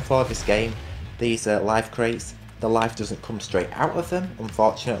design flaw of this game, these life crates. The life doesn't come straight out of them,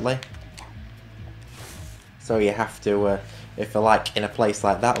 unfortunately. So you have to, if they're like in a place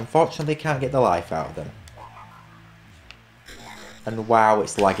like that, unfortunately you can't get the life out of them. And wow,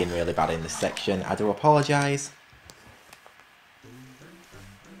 it's lagging really bad in this section. I do apologise.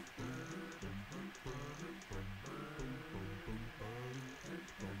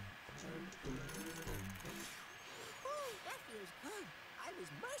 That feels good. I was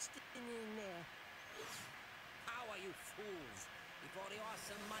bursting in there. How are you fools? Before the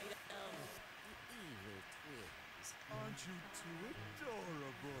awesome might of the evil twins. Aren't you two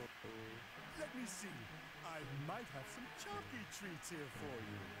adorable? Let me see. I might have some chalky treats here for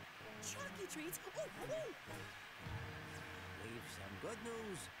you. Chalky treats? Oh. We've some good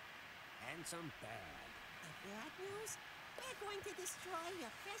news and some bad. The bad news? They're going to destroy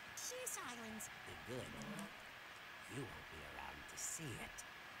your precious islands. The good. You won't be around to see it.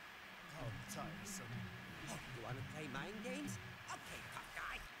 How tiresome. You want to play mind games? Okay, tough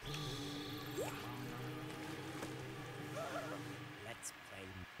guy. Let's play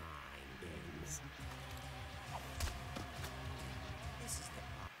mind games. This is the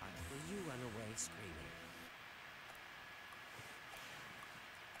part where you run away screaming.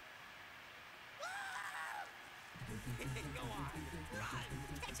 Go on, run!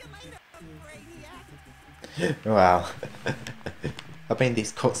 Catch you later, Brainiac. Wow. I mean,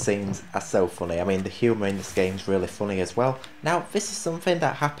 these cutscenes are so funny. I mean, the humour in this game is really funny as well. Now, this is something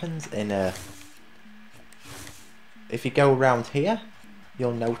that happens in a... If you go around here,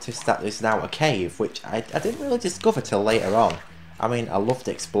 you'll notice that there's now a cave, which I didn't really discover till later on. I mean, I loved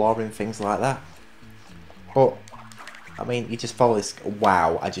exploring things like that. But, I mean, you just follow this...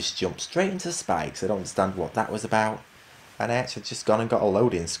 Wow, I just jumped straight into the spikes. I don't understand what that was about. And I actually just gone and got a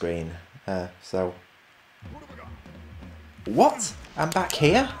loading screen. So... What? I'm back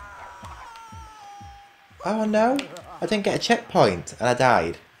here? Oh no, I didn't get a checkpoint and I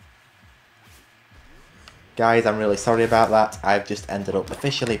died. Guys, I'm really sorry about that. I've just ended up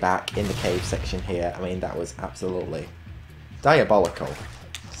officially back in the cave section here. I mean, that was absolutely diabolical.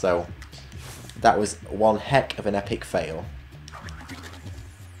 So, that was one heck of an epic fail.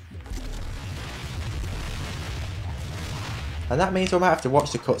 And that means I might have to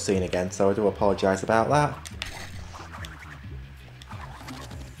watch the cutscene again, so I do apologise about that.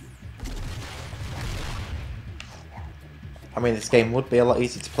 I mean, this game would be a lot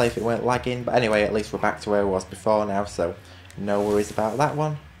easier to play if it weren't lagging, but anyway, at least we're back to where I was before now, so no worries about that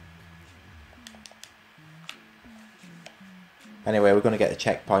one. Anyway, we're going to get a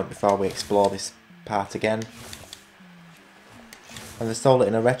checkpoint before we explore this part again. And they sold it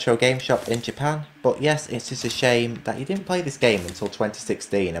in a retro game shop in Japan, but yes, it's just a shame that you didn't play this game until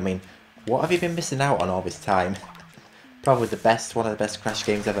 2016. I mean, what have you been missing out on all this time? Probably one of the best Crash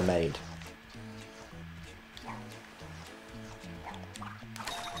games ever made.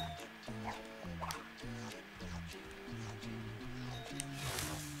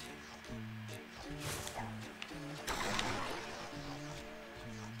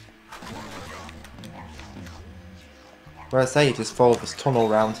 where I say you just follow this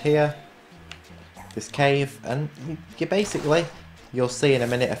tunnel around here, this cave, and you basically, you'll see in a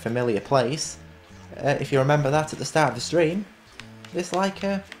minute a familiar place. If you remember that at the start of the stream, there's like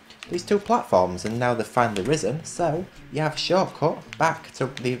these two platforms, and now they've finally risen, so you have a shortcut back to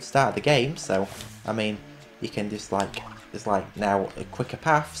the start of the game. So I mean, you can just like, there's like now a quicker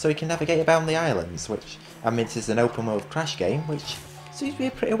path so you can navigate around the islands, which, I mean, this is an open world crash game, which seems to be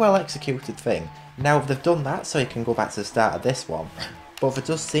a pretty well executed thing. Now they've done that so you can go back to the start of this one, but there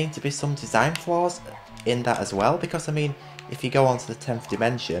does seem to be some design flaws in that as well, because I mean, if you go on to the 10th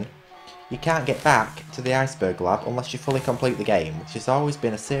dimension, you can't get back to the iceberg lab unless you fully complete the game, which has always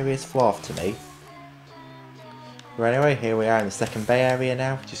been a serious flaw to me. But anyway, here we are in the second bay area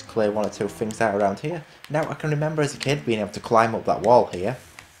now, just clear one or two things out around here. Now I can remember as a kid being able to climb up that wall here,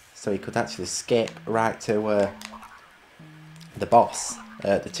 so you could actually skip right to the boss,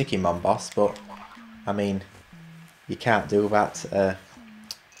 the Tikimon boss, but I mean, you can't do that.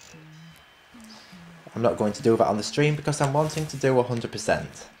 I'm not going to do that on the stream because I'm wanting to do 100%.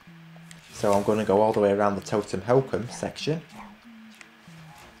 So I'm going to go all the way around the Totem Hokum section.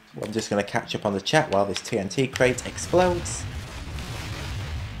 I'm just going to catch up on the chat while this TNT crate explodes.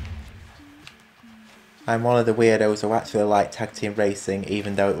 I'm one of the weirdos who actually like tag team racing,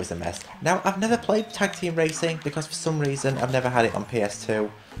 even though it was a mess. Now, I've never played tag team racing because for some reason I've never had it on PS2,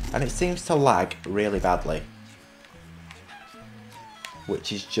 and it seems to lag really badly,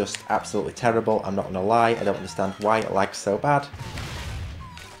 which is just absolutely terrible. I'm not going to lie, I don't understand why it lags so bad.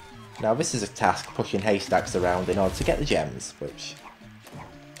 Now this is a task, pushing haystacks around in order to get the gems, which...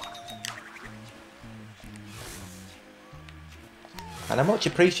 And I much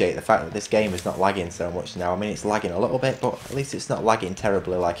appreciate the fact that this game is not lagging so much now. I mean, it's lagging a little bit, but at least it's not lagging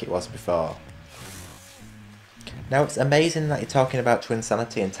terribly like it was before. Now, it's amazing that you're talking about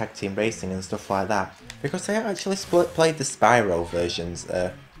Twinsanity and tag team racing and stuff like that, because I actually played the Spyro versions,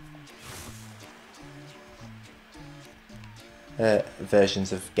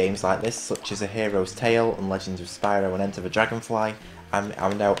 versions of games like this, such as A Hero's Tale and Legends of Spyro and Enter the Dragonfly.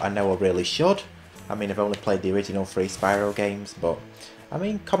 I know I really should. I mean, I've only played the original 3 Spyro games, but I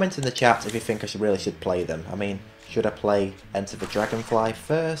mean, comment in the chat if you think I really should play them. I mean, should I play Enter the Dragonfly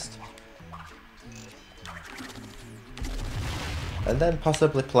first? And then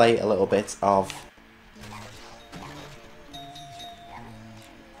possibly play a little bit of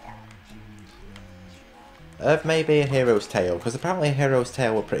maybe A Hero's Tale, because apparently A Hero's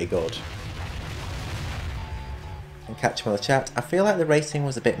Tale were pretty good. And catch me on the chat. I feel like the racing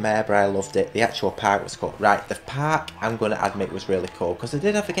was a bit meh, but I loved it. The actual park was cool. Right, the park, I'm going to admit, was really cool, because I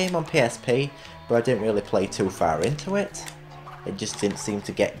did have a game on PSP, but I didn't really play too far into it. It just didn't seem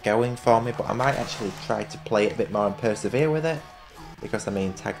to get going for me, but I might actually try to play it a bit more and persevere with it, because I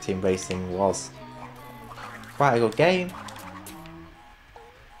mean, tag team racing was quite a good game.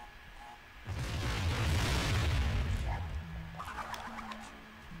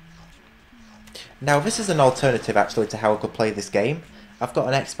 Now this is an alternative actually to how I could play this game. I've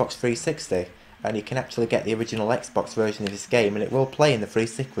got an Xbox 360 and you can actually get the original Xbox version of this game, and it will play in the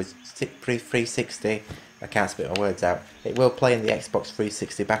 360, I can't spit my words out, it will play in the Xbox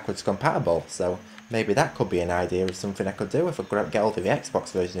 360 backwards compatible, so maybe that could be an idea of something I could do if I get hold of the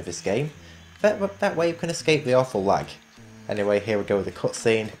Xbox version of this game. That way you can escape the awful lag. Anyway, here we go with the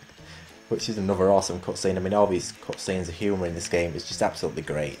cutscene, which is another awesome cutscene. I mean, all these cutscenes of humour in this game is just absolutely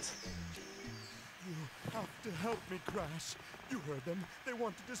great. To help me, Crash. You heard them. They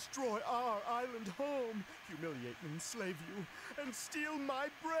want to destroy our island home, humiliate and enslave you, and steal my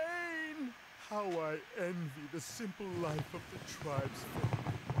brain. How I envy the simple life of the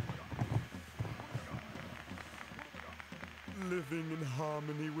tribesfolk. Living in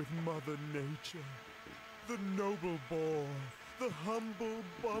harmony with Mother Nature. The noble boar, the humble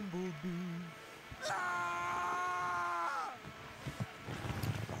bumblebee.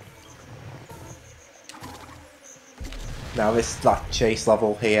 Now this chase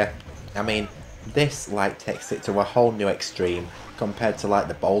level here, I mean, this like takes it to a whole new extreme compared to like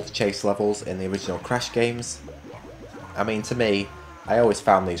the bold chase levels in the original Crash games. I mean, to me, I always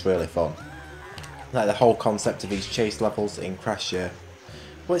found these really fun. Like the whole concept of these chase levels in Crash, well,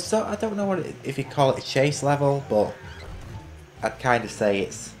 it's so, I don't know if you call it a chase level, but I'd kind of say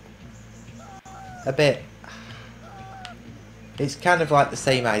it's a bit... It's kind of like the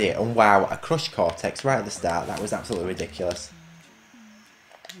same idea. And wow, a Crush Cortex right at the start. That was absolutely ridiculous.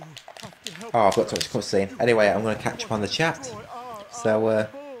 Oh, I've got to watch the cutscene. Anyway, I'm going to catch up on the chat. So,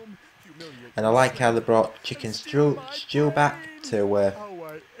 and I like how they brought Chicken Stew back to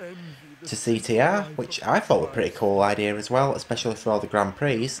CTR, which I thought was a pretty cool idea as well, especially for all the Grand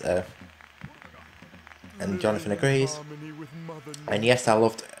Prix. And Jonathan agrees. Harmony with Mother And yes, I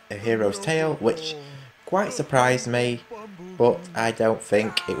loved A Hero's Tale, which quite surprised me, but I don't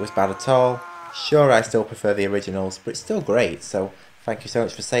think it was bad at all. Sure, I still prefer the originals, but it's still great, so thank you so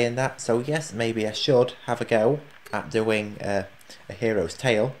much for saying that. So yes, maybe I should have a go at doing A Hero's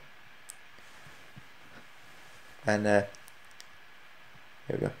Tale. And here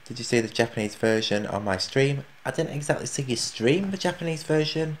we go. Did you see the Japanese version on my stream? I didn't exactly see you stream the Japanese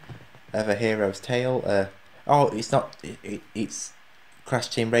version of A Hero's Tale. Oh, it's not. It's Crash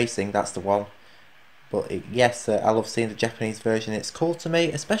Team Racing. That's the one. But yes, I love seeing the Japanese version. It's cool to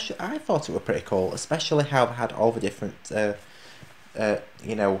me. Especially, I thought it was pretty cool. Especially how they had all the different,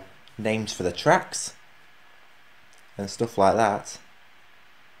 you know, names for the tracks and stuff like that.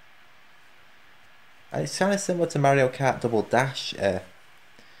 And it's kind of similar to Mario Kart Double Dash.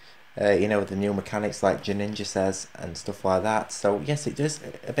 You know, the new mechanics like Janinja says and stuff like that. So yes, it does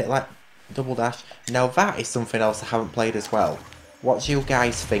a bit like Double Dash. Now that is something else I haven't played as well. What do you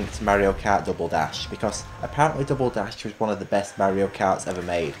guys think to Mario Kart Double Dash? Because apparently Double Dash was one of the best Mario Karts ever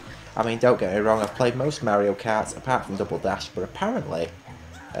made. I mean, don't get me wrong, I've played most Mario Karts apart from Double Dash, but apparently,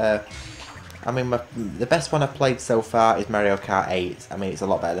 I mean, the best one I've played so far is Mario Kart 8. I mean, it's a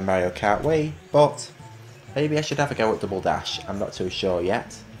lot better than Mario Kart Wii, but maybe I should have a go at Double Dash. I'm not too sure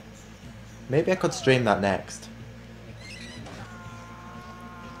yet. Maybe I could stream that next.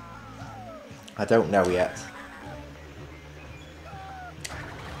 I don't know yet.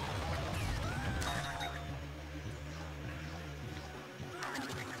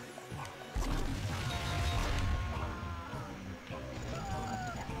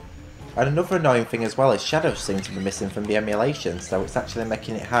 And another annoying thing as well is shadows seem to be missing from the emulation, so it's actually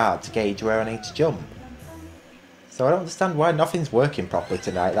making it hard to gauge where I need to jump. So I don't understand why nothing's working properly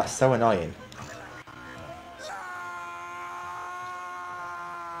tonight. That's so annoying.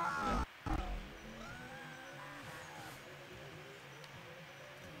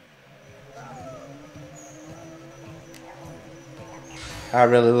 I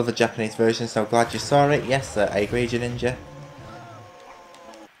really love the Japanese version, so glad you saw it. Yes, I agree, Ninja.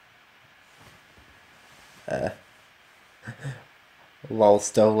 Lol,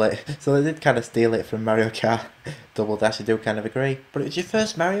 stole it. So they did kind of steal it from Mario Kart Double Dash, I do kind of agree. But it was your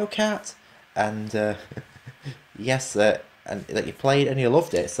first Mario Kart, and yes, and that you played and you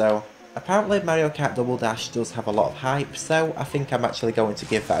loved it. So apparently Mario Kart Double Dash does have a lot of hype, so I think I'm actually going to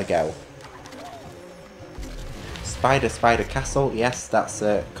give that a go. Spider Castle, yes, that's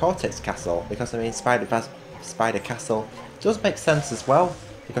Cortex Castle, because I mean Spider Castle does make sense as well,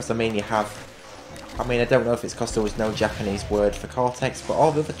 because I mean you have, I mean I don't know if it's because there was no Japanese word for Cortex, but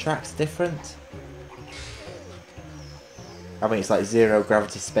all the other tracks are different. I mean it's like Zero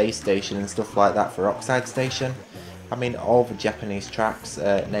Gravity Space Station and stuff like that for Oxide Station. I mean all the Japanese tracks,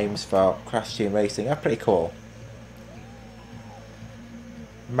 names for Crash Team Racing are pretty cool.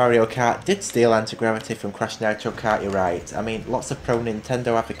 Mario Kart did steal anti-gravity from Crash Nitro Kart, you're right. I mean, lots of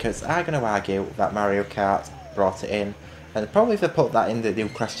pro-Nintendo advocates are going to argue that Mario Kart brought it in, and probably if they put that in the new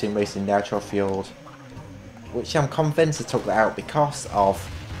Crash Team Racing Nitro Fueled, which I'm convinced they took that out because of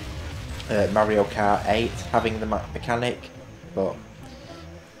Mario Kart 8 having the mechanic, but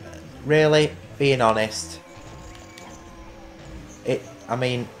really, being honest, I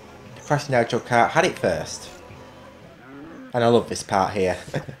mean, Crash Nitro Kart had it first. And I love this part here.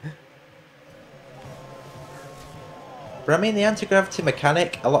 But I mean the anti-gravity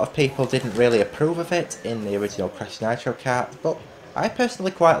mechanic, a lot of people didn't really approve of it in the original Crash Nitro Kart, but I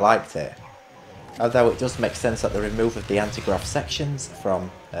personally quite liked it. Although it does make sense that the remove of the anti-grav sections from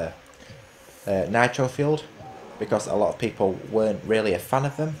Nitro Fueled, because a lot of people weren't really a fan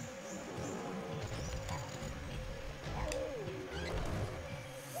of them.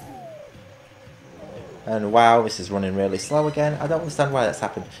 And wow, this is running really slow again. I don't understand why that's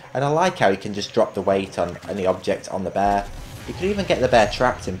happened. And I like how you can just drop the weight on any object on the bear. You can even get the bear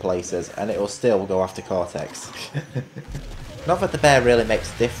trapped in places and it will still go after Cortex. Not that the bear really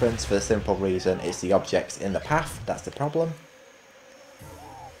makes a difference, for the simple reason it's the objects in the path, that's the problem.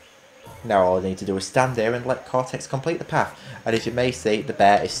 Now all I need to do is stand here and let Cortex complete the path. And as you may see, the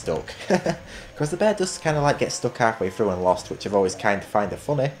bear is stuck. Because the bear does kind of like get stuck halfway through and lost, which I've always kind of find it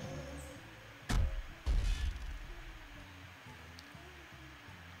funny.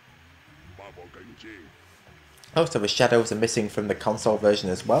 Most of the shadows are missing from the console version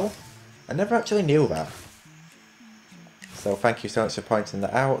as well. I never actually knew that. So thank you so much for pointing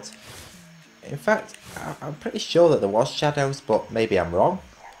that out. In fact, I'm pretty sure that there was shadows, but maybe I'm wrong.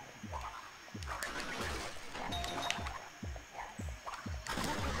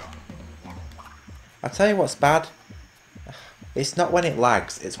 I'll tell you what's bad. It's not when it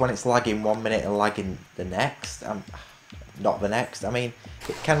lags, it's when it's lagging 1 minute and lagging the next. Not the next. I mean,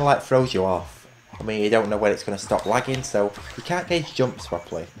 it kind of like throws you off. I mean, you don't know when it's going to stop lagging, so you can't gauge jumps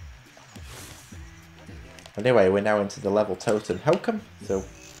properly. Anyway, we're now into the level Totem Hokum, so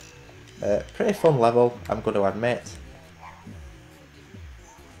pretty fun level, I'm going to admit.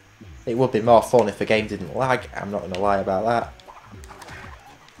 It would be more fun if the game didn't lag, I'm not going to lie about that.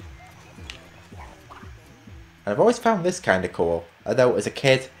 And I've always found this kind of cool, although as a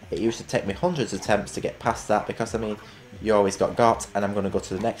kid it used to take me hundreds of attempts to get past that because I mean, you always got, and I'm going to go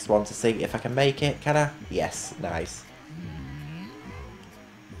to the next one to see if I can make it, can I? Yes, nice.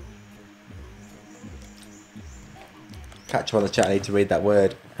 Catch you on the chat, I need to read that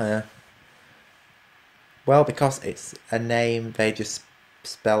word. Well, because it's a name they just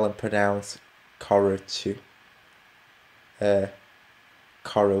spell and pronounce Korotetsu.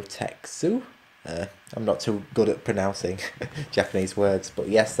 Korotetsu? I'm not too good at pronouncing Japanese words, but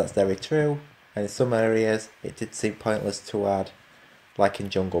yes, that's very true. And in some areas, it did seem pointless to add, like in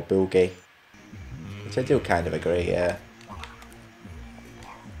Jungle Boogie. Which I do kind of agree, yeah.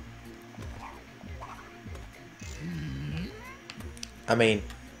 I mean,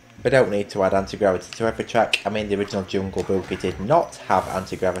 we don't need to add anti-gravity to every track. I mean, the original Jungle Boogie did not have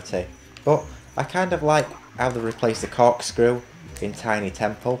anti-gravity. But I kind of like how they replaced the corkscrew in Tiny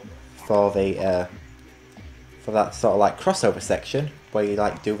Temple for the for that sort of like crossover section where you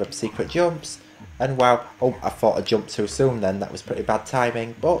like do the secret jumps. And wow, oh, I thought I jumped too soon then, that was pretty bad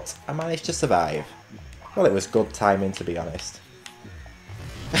timing, but I managed to survive. Well, it was good timing, to be honest.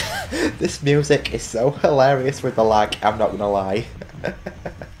 This music is so hilarious with the lag, I'm not gonna lie.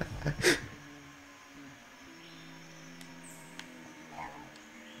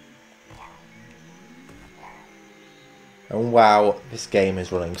 And wow, this game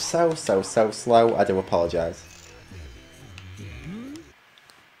is running so slow, I do apologise.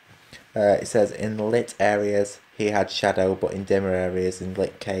 It says, in lit areas he had shadow, but in dimmer areas, in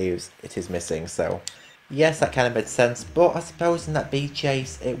lit caves, it is missing. So, yes, that kind of made sense, but I suppose in that bee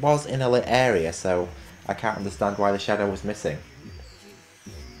chase, it was in a lit area, so I can't understand why the shadow was missing.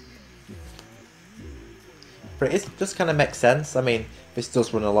 But it just kind of makes sense. I mean, this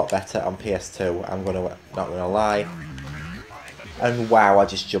does run a lot better on PS2, not gonna lie. And wow, I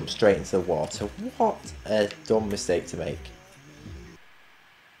just jumped straight into the water. What a dumb mistake to make.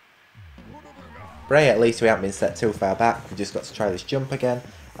 But hey, at least we haven't been set too far back, we just got to try this jump again.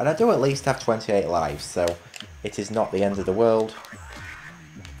 And I do at least have 28 lives, so it is not the end of the world.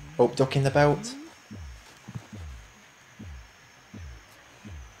 Oh, duck in the boat.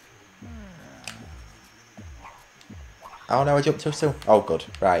 Oh no, I jumped too soon. Oh good,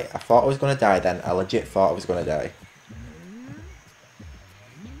 right, I thought I was going to die then, I legit thought I was going to die.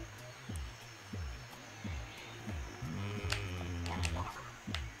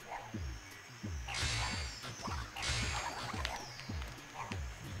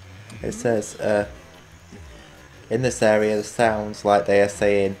 It says, in this area, the sounds like they are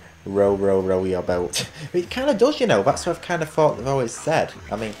saying, row, row, row your boat. It kind of does, you know, that's what I've kind of thought they've always said.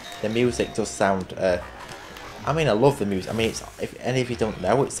 I mean, the music does sound, I mean, I love the music. I mean, it's, if any of you don't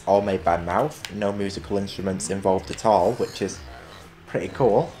know, it's all made by mouth, no musical instruments involved at all, which is pretty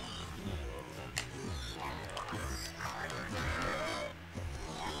cool.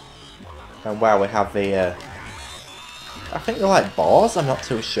 And wow, we have the, I think they're like boars, I'm not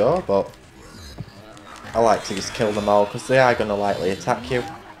too sure, but I like to just kill them all because they are going to likely attack you.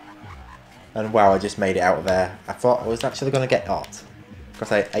 And wow, I just made it out of there. I thought I was actually going to get got,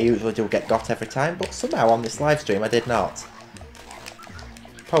 because I usually do get got every time, but somehow on this live stream I did not.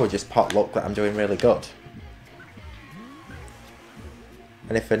 Probably just pot luck that I'm doing really good.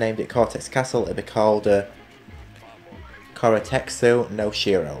 And if I named it Cortex Castle, it'd be called Korotetsu no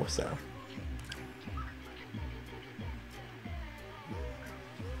Shiro, so...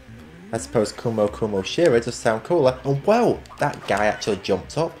 I suppose Kumo Kumo Shira does sound cooler. And wow, that guy actually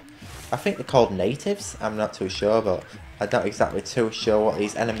jumped up. I think they're called natives. I'm not too sure, but I'm not exactly too sure what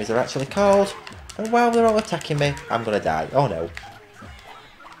these enemies are actually called. And wow, they're all attacking me. I'm gonna die. Oh no.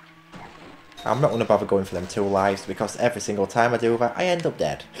 I'm not gonna bother going for them 2 lives because every single time I do that, I end up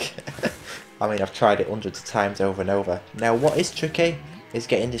dead. I mean, I've tried it hundreds of times over and over. Now, what is tricky is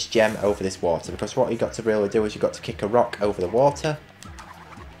getting this gem over this water, because what you got to really do is you got to kick a rock over the water.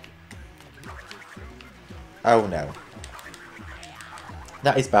 Oh no.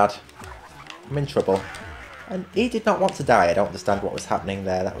 That is bad. I'm in trouble. And he did not want to die. I don't understand what was happening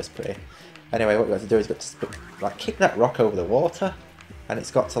there. That was pretty... Anyway, what you got to do is you got to like kick that rock over the water. And it's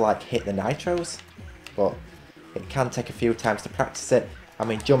got to like hit the nitros. But it can take a few times to practice it. I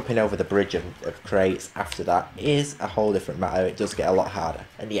mean, jumping over the bridge of crates after that is a whole different matter. It does get a lot harder.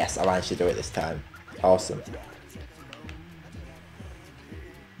 And yes, I managed to do it this time. Awesome.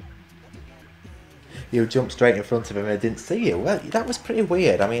 You jumped straight in front of him and I didn't see you. Well, that was pretty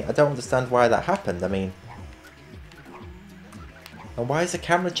weird. I mean, I don't understand why that happened. I mean... And why is the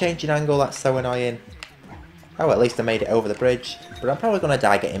camera changing angle? That's so annoying. Oh, at least I made it over the bridge. But I'm probably going to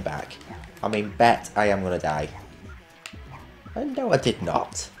die getting back. I mean, bet I am going to die. And no, I did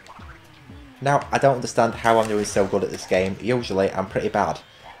not. Now, I don't understand how I'm doing so good at this game. Usually, I'm pretty bad.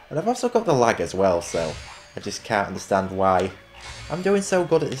 And I've also got the lag as well, so I just can't understand why I'm doing so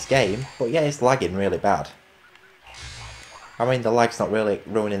good at this game. But yeah, it's lagging really bad. I mean, the lag's not really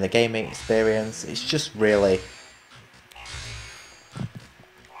ruining the gaming experience. It's just really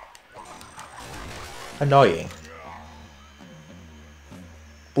annoying.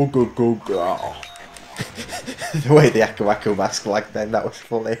 The way the Aku Aku mask lagged then, that was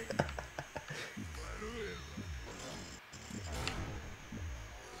funny.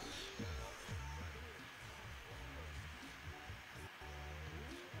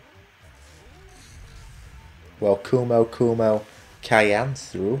 Well, Kumo Cayenne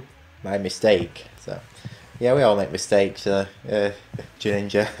through. My mistake. So, yeah, we all make mistakes,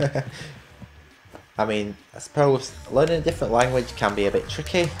 Ninja. I mean, I suppose learning a different language can be a bit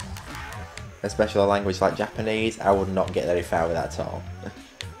tricky. Especially a language like Japanese, I would not get very far with that at all.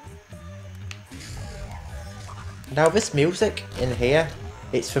 Now this music in here,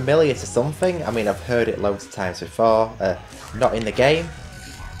 it's familiar to something. I mean, I've heard it loads of times before, not in the game.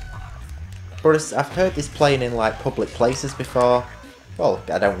 But I've heard this playing in like public places before. Well,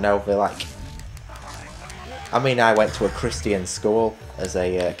 I don't know, they're like... I mean, I went to a Christian school as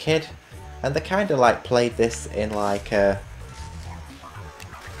a kid. And they kind of like played this in like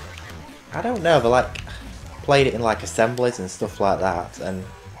I don't know, they like played it in like assemblies and stuff like that, and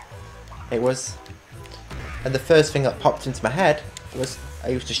it was... And the first thing that popped into my head was I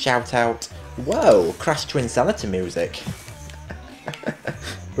used to shout out, "Whoa, Crash Twinsanity music!"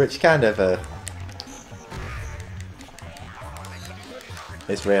 Which kind of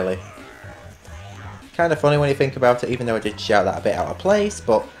is really kind of funny when you think about it, even though I did shout that a bit out of place.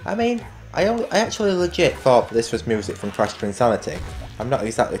 But I mean, I actually legit thought that this was music from Crash Twinsanity. I'm not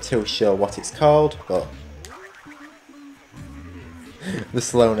exactly too sure what it's called, but the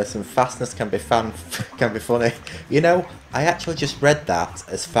slowness and fastness can be funny. You know, I actually just read that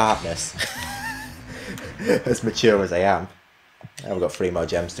as fartness. As mature as I am. I've got 3 more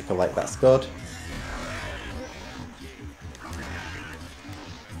gems to collect, that's good.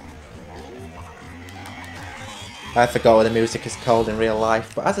 I forgot what the music is called in real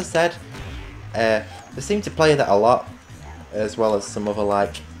life, but as I said, they seem to play that a lot, as well as some other,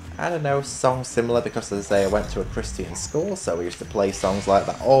 like, I don't know, songs similar, because as I say, I went to a Christian school, so we used to play songs like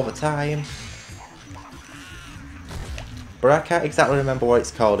that all the time. But I can't exactly remember what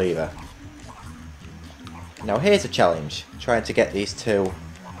it's called either. Now here's a challenge, trying to get these 2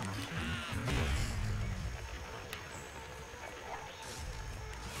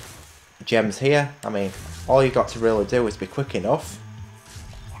 gems here. I mean, all you got to really do is be quick enough,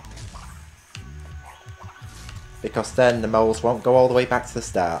 because then the moles won't go all the way back to the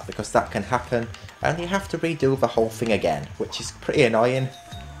start, because that can happen and you have to redo the whole thing again, which is pretty annoying,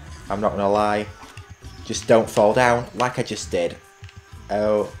 I'm not gonna lie. Just don't fall down like I just did.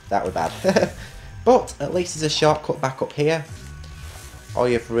 Oh, that was bad. But at least there's a shortcut back up here. All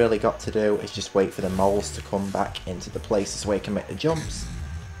you've really got to do is just wait for the moles to come back into the places where you can make the jumps.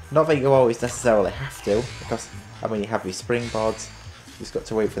 Not that you always necessarily have to, because I mean, you have your springboards. You just got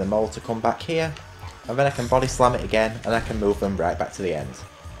to wait for the mole to come back here, and then I can body slam it again, and I can move them right back to the end.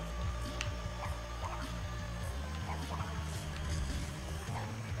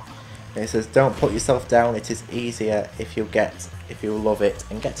 And it says, don't put yourself down, it is easier if you love it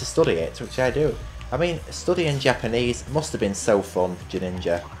and get to study it, which I do. I mean, studying Japanese must have been so fun,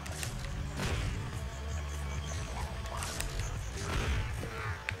 Ninja.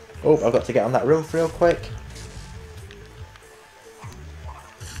 Oh, I've got to get on that roof real quick.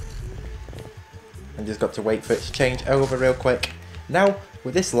 And just got to wait for it to change over real quick. Now,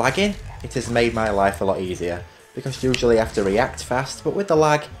 with this lagging, it has made my life a lot easier. Because usually I have to react fast, but with the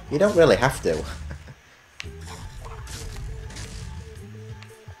lag, you don't really have to.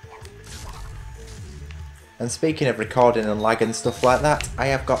 And speaking of recording and lag and stuff like that, I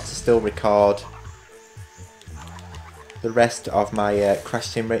have got to still record the rest of my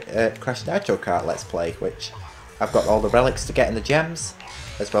Crash Nitro Kart Let's Play, which I've got all the relics to get in the gems,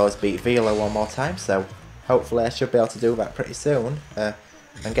 as well as beat Velo one more time, so hopefully I should be able to do that pretty soon, and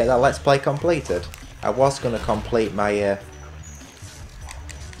get that Let's Play completed. I was going to complete my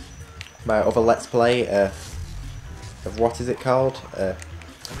my other Let's Play of what is it called?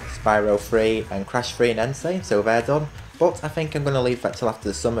 Spyro 3 and Crash 3 and Insane, so they're done. But I think I'm going to leave that till after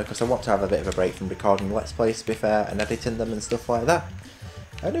the summer because I want to have a bit of a break from recording Let's Plays, to be fair, and editing them and stuff like that.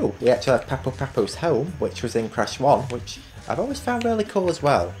 I know, we actually have Papo Papo's home, which was in Crash 1, which I've always found really cool as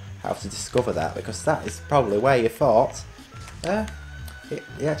well, how to discover that, because that is probably where you thought, it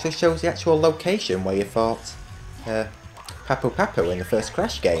actually shows the actual location where you thought Papo Papo in the first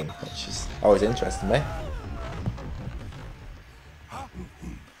Crash game, which is always interesting me.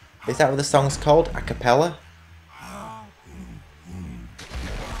 Is that what the song's called? A cappella?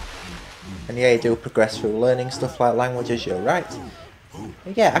 And yeah, you do progress through learning stuff like languages, you're right.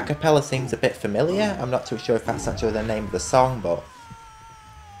 Yeah, a cappella seems a bit familiar. I'm not too sure if that's actually the name of the song, but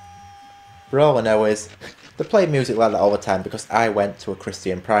for all I know is they play music like that all the time because I went to a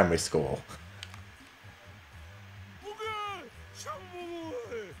Christian primary school.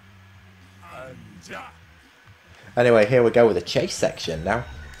 Anyway, here we go with the chase section now.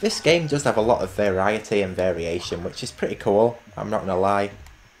 This game does have a lot of variety and variation, which is pretty cool, I'm not gonna lie.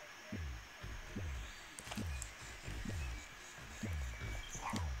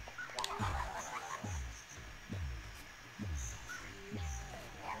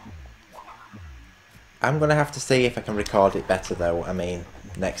 I'm gonna have to see if I can record it better though, I mean,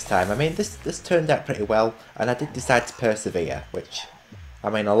 next time. I mean, this turned out pretty well, and I did decide to persevere, which,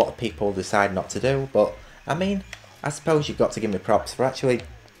 I mean, a lot of people decide not to do, but, I mean, I suppose you've got to give me props for actually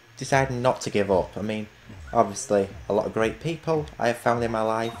deciding not to give up. I mean, obviously, a lot of great people I have found in my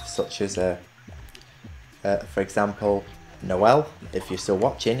life, such as, for example, Noel, if you're still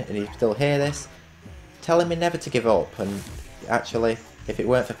watching and you still hear this, telling me never to give up, and actually, if it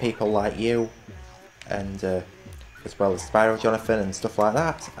weren't for people like you, and as well as Spyro Jonathan and stuff like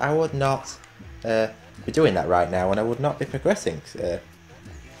that, I would not be doing that right now, and I would not be progressing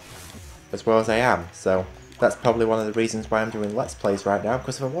as well as I am. So that's probably one of the reasons why I'm doing Let's Plays right now,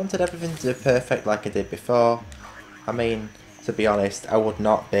 because if I wanted everything to be perfect like I did before, I mean, to be honest, I would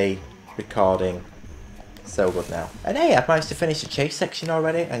not be recording so good now. And hey, I've managed to finish the chase section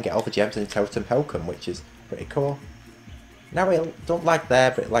already and get all the gems in Totem Hokum, which is pretty cool. Now it don't lag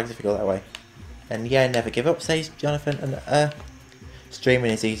there, but it lags if you go that way. And yeah, never give up, says Jonathan, and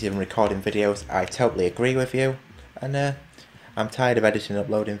streaming is easier than recording videos. I totally agree with you, and I'm tired of editing and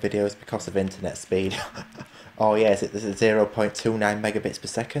uploading videos because of internet speed. Oh yes, this is 0.29 megabits per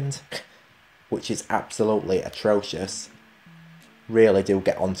second, which is absolutely atrocious. Really do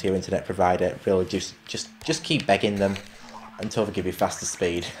get onto your internet provider, really just keep begging them until they give you faster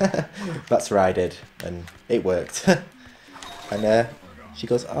speed. That's what I did, and it worked. And she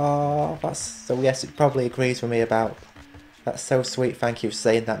goes, oh, that's, so yes, it probably agrees with me about, that's so sweet, thank you for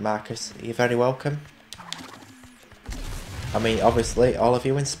saying that, Marcus, you're very welcome. I mean, obviously, all of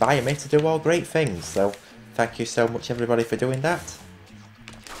you inspire me to do all great things, so thank you so much everybody for doing that.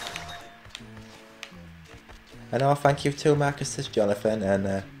 And oh, thank you too, Marcus, says Jonathan,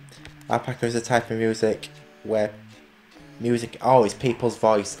 and alpaca is a type of music where music, oh, is people's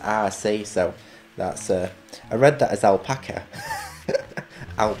voice, I see, so that's, I read that as alpaca.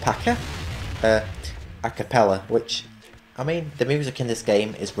 Alpaca, a cappella, which, I mean, the music in this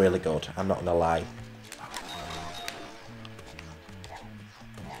game is really good, I'm not gonna lie.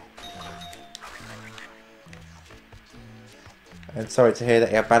 And sorry to hear that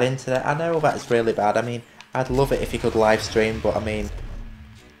you have bad internet, I know that's really bad, I mean, I'd love it if you could live stream, but I mean,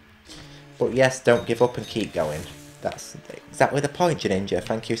 but yes, don't give up and keep going. That's exactly the point, Ninja,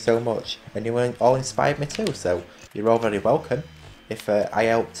 thank you so much, and you all inspired me too, so you're all very welcome. If I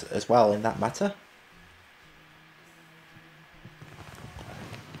helped as well in that matter.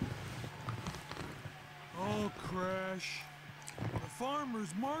 Oh, Crash. The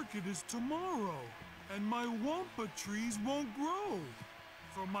farmer's market is tomorrow, and my wampa trees won't grow,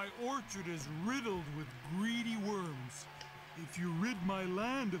 for my orchard is riddled with greedy worms. If you rid my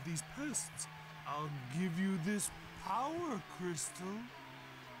land of these pests, I'll give you this power crystal.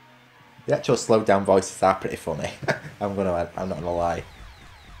 The actual slowed down voices are pretty funny. I'm not gonna lie.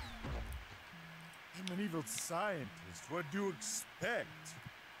 I'm an evil scientist. What do you expect?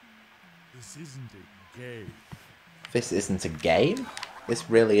 This isn't a game. This isn't a game? This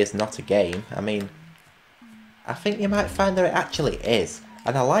really is not a game. I mean, I think you might find that it actually is.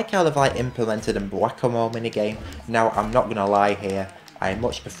 And I like how they've like implemented a whack-a-mole minigame. Now, I'm not gonna lie here. I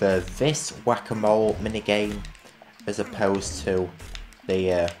much prefer this whack-a-mole minigame as opposed to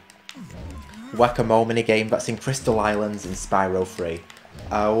the whack-a-mole minigame that's in Crystal Islands in Spyro 3.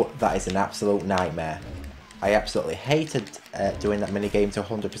 Oh, that is an absolute nightmare. I absolutely hated doing that minigame to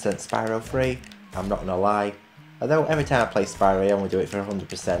 100% Spyro 3, I'm not gonna lie. Although every time I play Spyro I only do it for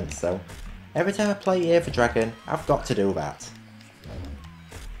 100%, so every time I play Year of the Dragon I've got to do that.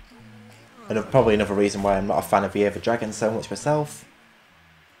 And probably another reason why I'm not a fan of Year of the Dragon so much myself.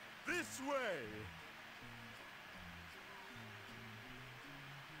 This way.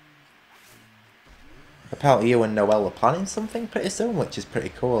 Apparently you and Noel are planning something pretty soon, which is pretty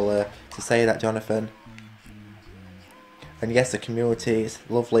cool to say that, Jonathan. And yes, the community is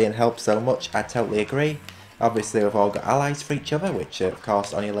lovely and helps so much, I totally agree. Obviously we've all got allies for each other, which of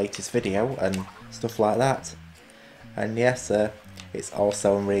course on your latest video and stuff like that. And yes, it's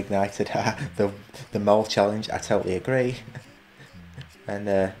also reignited the mole challenge, I totally agree.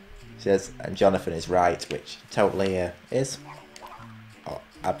 And she says, and Jonathan is right, which totally is. Oh,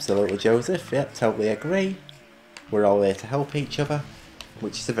 absolutely, Joseph, yep, totally agree. We're all here to help each other,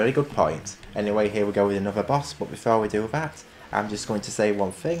 which is a very good point. Anyway, here we go with another boss, but before we do that, I'm just going to say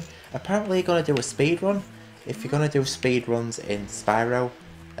one thing. Apparently you're going to do a speed run. If you're going to do speed runs in Spyro,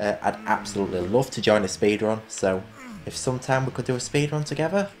 I'd absolutely love to join a speed run, so if sometime we could do a speed run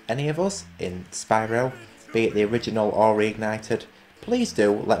together, any of us, in Spyro, be it the original or reignited, please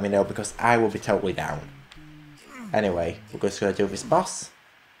do let me know because I will be totally down. Anyway, we're just going to do this boss.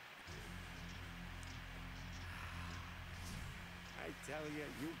 I tell you,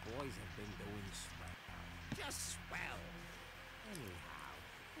 you boys have been doing swell. Just swell. Anyhow,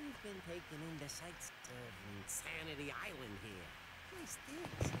 we've been taken in the sights of Sanity Island here. Nice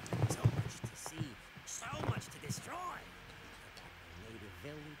things. So much to see. So much to destroy. The native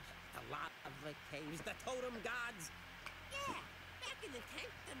village, the lava caves, the totem gods. Yeah, back in the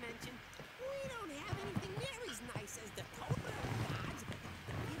 10th dimension, we don't have anything near as nice as the totem gods. The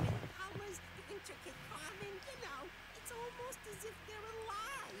vivid colors, the intricate carving, you know, it's almost as if they're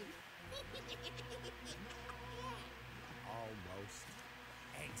alive. Almost.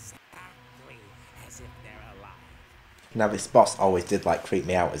 Exactly as if they're alive. Now this boss always did like creep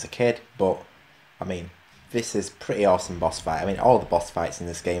me out as a kid, but I mean, this is pretty awesome boss fight. I mean, all the boss fights in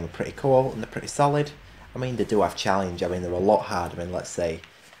this game are pretty cool and they're pretty solid. I mean, they do have challenge. I mean, they're a lot harder. I mean, let's say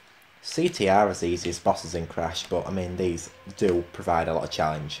CTR is the easiest bosses in Crash, but I mean, these do provide a lot of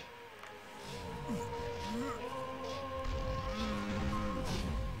challenge.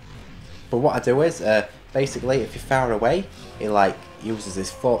 But what I do is, basically, if you're far away, he like uses his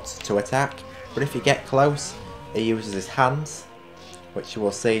foot to attack. But if you get close, he uses his hands, which you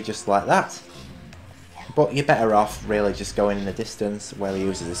will see just like that. But you're better off really just going in the distance where he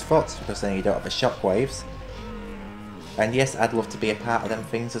uses his foot, because then you don't have the shockwaves. And yes, I'd love to be a part of them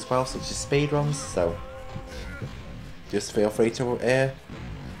things as well, such as speedruns, so just feel free to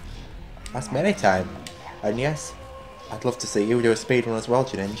ask me anytime. And yes, I'd love to see you do a speedrun as well,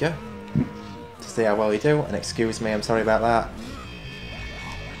 Ninja, to see how well you do, and excuse me, I'm sorry about that.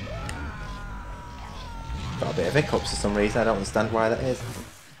 Got a bit of hiccups for some reason, I don't understand why that is.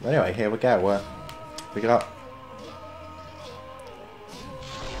 But anyway, here we go. We got...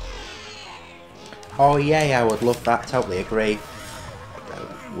 Oh yay, I would love that, totally agree.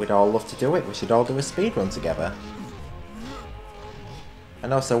 We'd all love to do it, we should all do a speedrun together.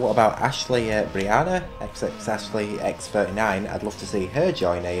 And also, what about Ashley Brianna, Ashley X39, I'd love to see her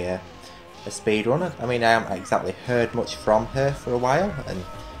join a speedrunner. I mean, I haven't exactly heard much from her for a while, and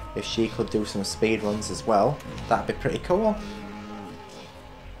if she could do some speedruns as well, that'd be pretty cool.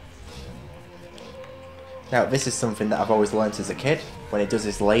 Now, this is something that I've always learnt as a kid. When he does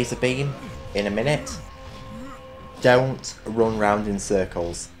his laser beam in a minute, don't run round in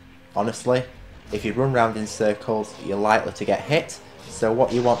circles. Honestly, if you run round in circles, you're likely to get hit. So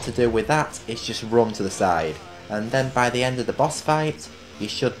what you want to do with that is just run to the side. And then by the end of the boss fight, you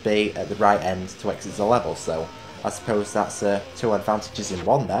should be at the right end to exit the level. So I suppose that's two advantages in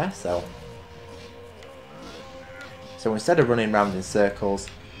one there. So instead of running round in circles,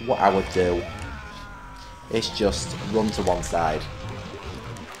 what I would do is just run to one side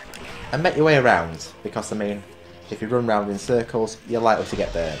and make your way around, because I mean, if you run round in circles, you're likely to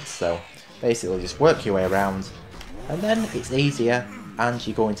get burned. So basically just work your way around, and then it's easier, and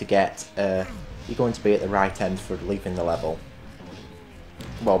you're going to get you're going to be at the right end for leaving the level.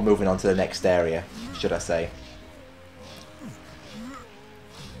 Well, moving on to the next area, should I say.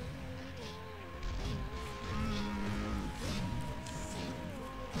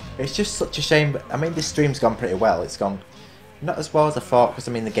 It's just such a shame, but I mean, this stream's gone pretty well. It's gone not as well as I thought, because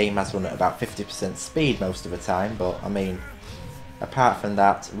I mean, the game has run at about 50% speed most of the time, but I mean, apart from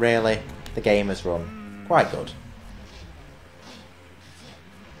that, really, the game has run quite good.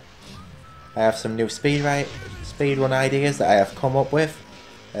 I have some new speedrun ideas that I have come up with,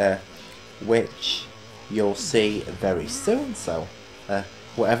 which you'll see very soon, so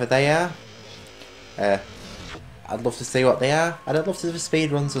whatever they are, I'd love to see what they are, and I'd love to do the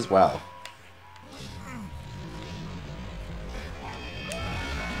speed runs as well.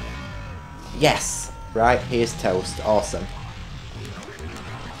 Yes! Right, here's toast. Awesome.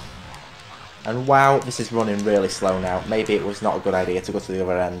 And wow, this is running really slow now. Maybe it was not a good idea to go to the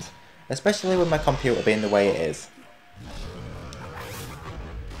other end. Especially with my computer being the way it is.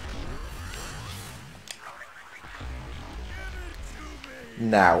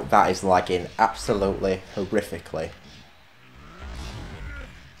 Now, that is lagging absolutely horrifically.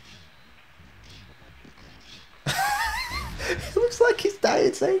 It looks like he's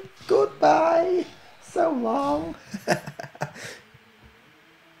dying saying goodbye. So long.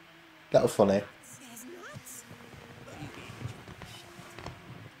 That was funny. Says nuts.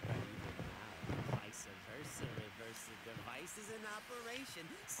 Vice versa, reversa device is in operation,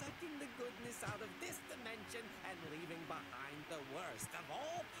 sucking the goodness out of this dimension and leaving behind the worst of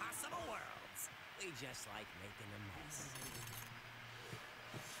all possible worlds. We just like making a mess.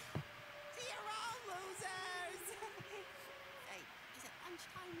 You're all losers! Hey, is it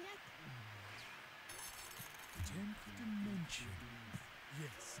lunchtime yet? 10th dimension.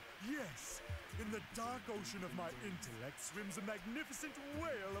 Yes, yes! In the dark ocean of my intellect swims a magnificent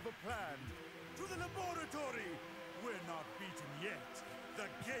whale of a plan. To the laboratory! We're not beaten yet. The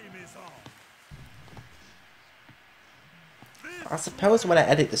game is on. I suppose when I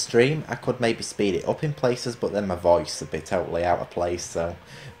edit the stream, I could maybe speed it up in places, but then my voice would be totally out of place, so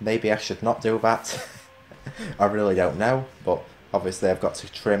maybe I should not do that. I really don't know, but obviously I've got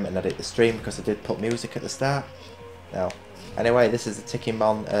to trim and edit the stream because I did put music at the start. Now, anyway, this is a ticking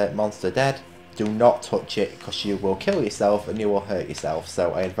monster dead. Do not touch it because you will kill yourself and you will hurt yourself,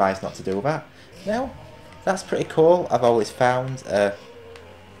 so I advise not to do that. Now, that's pretty cool. I've always found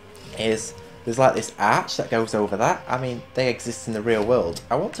there's like this arch that goes over that. I mean, they exist in the real world.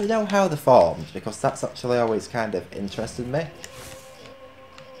 I want to know how they're formed because that's actually always kind of interested me.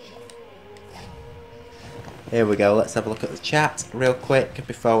 Here we go, let's have a look at the chat real quick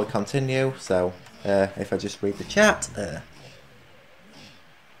before we continue. So, if I just read the chat.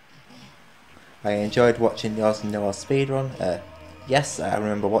 I enjoyed watching yours and Noah's speedrun. Yes, I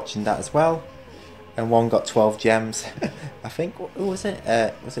remember watching that as well. And one got 12 gems. I think, who was it?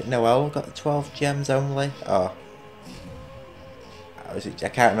 Was it Noel got the 12 gems only? Or was it, I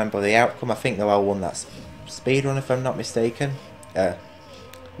can't remember the outcome. I think Noel won that speedrun if I'm not mistaken. Well,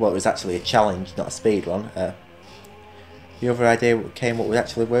 it was actually a challenge, not a speedrun. The other idea came up with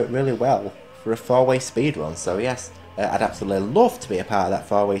actually worked really well for a 4-way speedrun. So yes, I'd absolutely love to be a part of that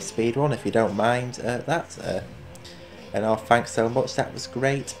 4-way speedrun if you don't mind that. And oh, thanks so much, that was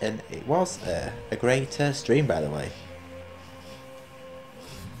great, and it was a great stream, by the way.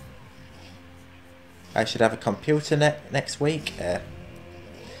 I should have a computer next week.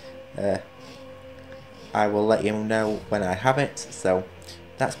 I will let you know when I have it, so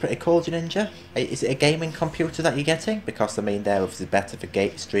that's pretty cool, Ninja. Is it a gaming computer that you're getting? Because, I mean, they're obviously better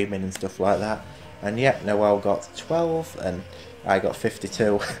for streaming and stuff like that. And yeah, Noel got 12, and I got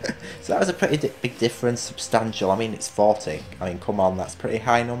 52. So that was a pretty big difference, substantial. I mean, it's 40. I mean, come on, that's a pretty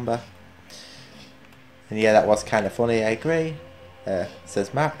high number. And yeah, that was kind of funny, I agree.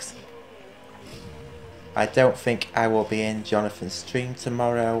 Says Max. I don't think I will be in Jonathan's stream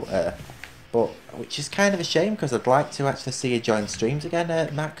tomorrow, but which is kind of a shame because I'd like to actually see you join streams again,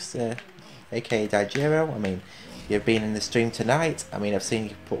 Max, aka Daijiro. I mean, you've been in the stream tonight. I mean, I've seen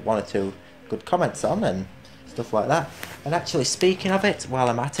you put 1 or 2 good comments on and stuff like that. And actually, speaking of it, while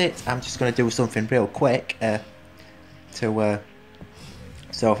I'm at it, I'm just going to do something real quick. So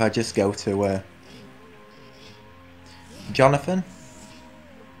if I just go to Jonathan,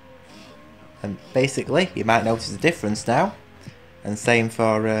 and basically, you might notice a difference now. And same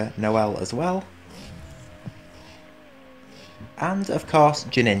for Noel as well. And of course,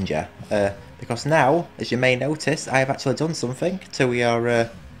 Janinja. Because now, as you may notice, I have actually done something to your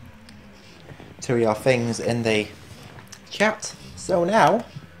things in the chat. So now,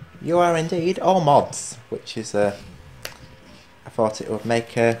 you are indeed all mods, which is I thought it would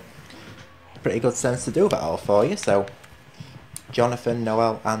make pretty good sense to do that all for you. So Jonathan,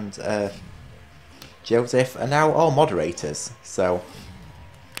 Noel, and Joseph are now all moderators. So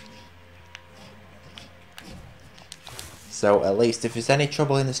at least if there's any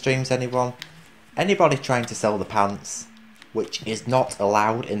trouble in the streams, anybody trying to sell the pants, which is not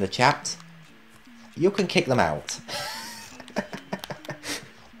allowed in the chat, you can kick them out.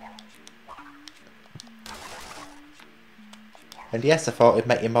 And yes, I thought I'd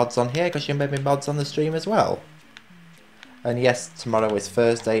make you mods on here because you made me mods on the stream as well. And yes, tomorrow is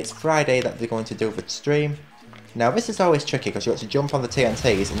Thursday, it's Friday that they're going to do the stream. Now this is always tricky because you've got to jump on the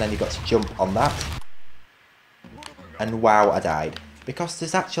TNTs and then you've got to jump on that. and wow, I died. Because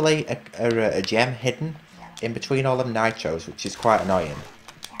there's actually a gem hidden in between all them nitros, which is quite annoying.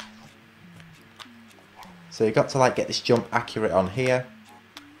 So you've got to like get this jump accurate on here.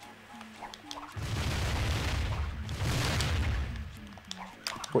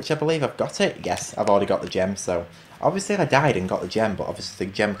 Which I believe I've got it. Yes, I've already got the gem. So obviously I died and got the gem, but obviously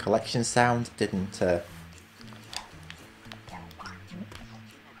the gem collection sound didn't...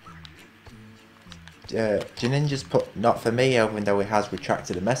 Janinja's put not for me, even though he has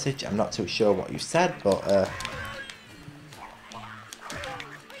retracted a message. I'm not too sure what you said, but...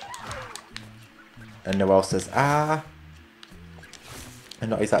 and Noel says, ah. I'm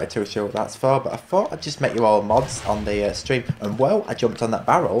not exactly too sure what that's for, but I thought I'd just make you all mods on the stream. And well, I jumped on that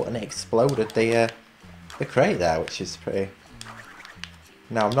barrel and it exploded the crate there, which is pretty...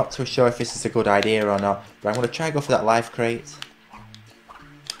 Now, I'm not too sure if this is a good idea or not, but I'm going to try and go for that life crate.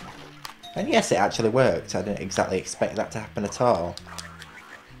 And yes, it actually worked. I didn't exactly expect that to happen at all.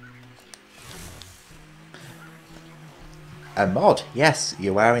 A mod, yes,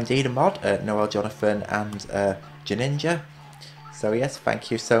 you are indeed a mod, Noel, Jonathan and Janinja. So yes,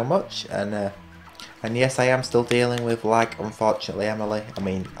 thank you so much, and yes, I am still dealing with lag, unfortunately, Emily. I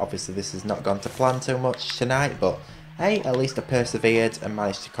mean, obviously this has not gone to plan too much tonight, but hey, at least I persevered and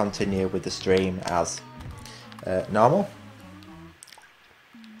managed to continue with the stream as normal.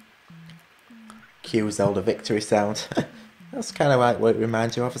 Cue Zelda victory sound. That's kind of like what it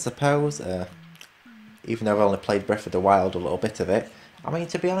reminds you of, I suppose. Even though I've only played Breath of the Wild, a little bit of it. I mean,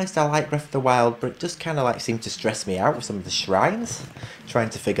 to be honest, I like Breath of the Wild, but it just kind of like seemed to stress me out with some of the shrines. Trying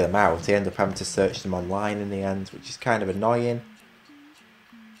to figure them out. I end up having to search them online in the end, which is kind of annoying.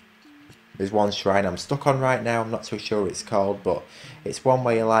 There's one shrine I'm stuck on right now, I'm not too sure what it's called, but it's one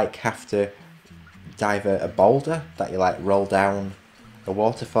where you like have to divert a boulder that you like roll down a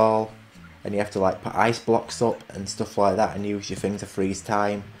waterfall, and you have to like put ice blocks up and stuff like that and use your thing to freeze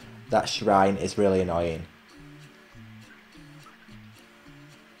time. That shrine is really annoying.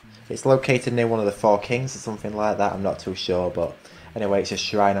 It's located near one of the Four Kings or something like that, I'm not too sure, but anyway, it's a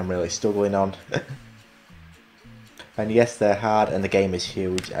shrine I'm really struggling on. And yes, they're hard and the game is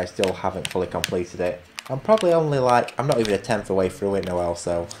huge. I still haven't fully completed it. I'm probably only like, I'm not even a tenth away through it, Noel,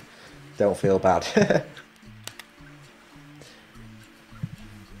 so don't feel bad.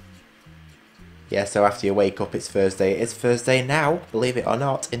 Yeah, so after you wake up, it's Thursday. It's Thursday now, believe it or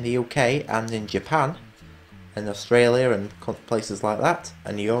not, in the UK and in Japan, and Australia and places like that,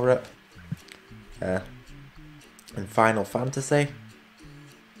 and Europe, and Final Fantasy.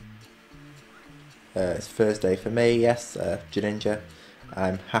 It's Thursday for me, yes, Janinja.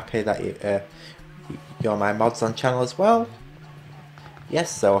 I'm happy that you're my mods on channel as well. Yes,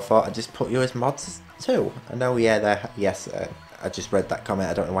 so I thought I'd just put you as mods too. I know, yeah, yes, I just read that comment,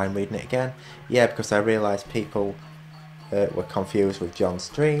 I don't know why I'm reading it again. Yeah, because I realised people were confused with John's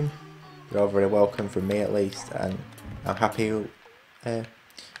stream. You're all very welcome from me at least, and I'm happy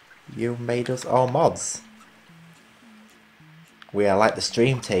you made us all mods. We are like the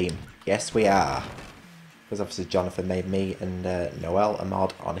stream team. Yes, we are. Because obviously Jonathan made me and Noel a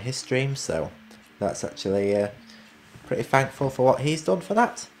mod on his stream, so that's actually pretty thankful for what he's done for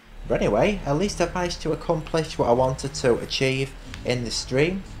that. But anyway, at least I've managed to accomplish what I wanted to achieve in this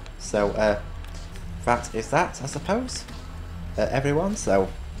stream. So that is that, I suppose, everyone. So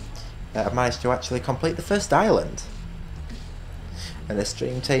I've managed to actually complete the first island. And the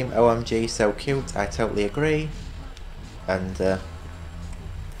stream team, OMG, so cute, I totally agree. And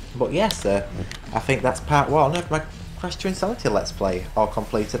but yes, I think that's part one of my Crash Twinsanity Let's Play, all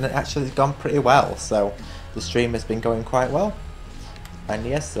completed, and it actually has gone pretty well. So the stream has been going quite well. And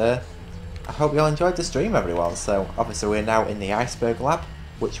yes, I hope you all enjoyed the stream, everyone. So obviously we're now in the iceberg lab,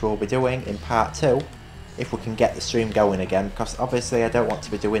 which we'll be doing in part 2, if we can get the stream going again, because obviously I don't want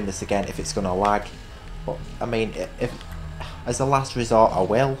to be doing this again if it's going to lag. But I mean, if as a last resort I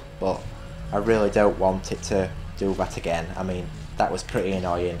will, but I really don't want it to do that again. I mean, that was pretty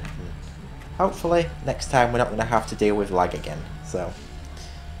annoying. And hopefully next time we're not going to have to deal with lag again. So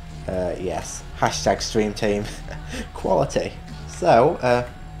yes, hashtag stream team quality. So,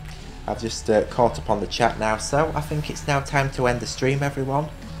 I've just caught up on the chat now, so I think it's now time to end the stream, everyone.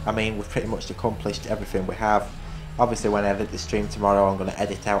 I mean, we've pretty much accomplished everything we have. Obviously, when I edit the stream tomorrow, I'm going to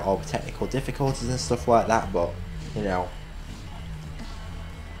edit out all the technical difficulties and stuff like that, but, you know,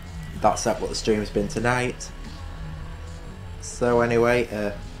 that's what the stream's been tonight. So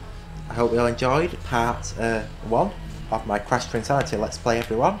anyway, I hope you all enjoyed part 1 of my Crash Twinsanity Let's Play,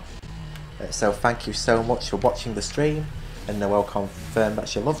 everyone. So thank you so much for watching the stream. And Noel confirmed that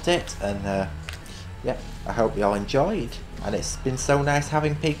she loved it, and yeah, I hope you all enjoyed, and it's been so nice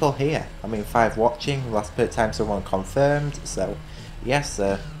having people here. I mean, 5 watching, last bit of time someone confirmed, so yes,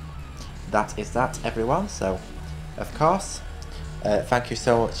 that is that, everyone. So of course, thank you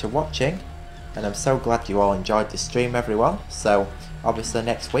so much for watching, and I'm so glad you all enjoyed the stream, everyone. So obviously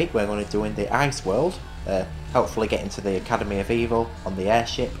next week we're going to do in the ice world, hopefully get into the Academy of Evil on the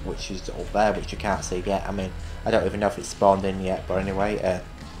airship, which is up there, which you can't see yet. I mean, I don't even know if it's spawned in yet, but anyway,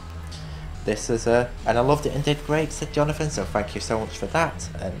 this is and I loved it and did great, said Jonathan, so thank you so much for that.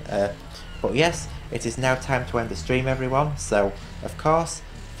 And but yes, it is now time to end the stream, everyone. So of course,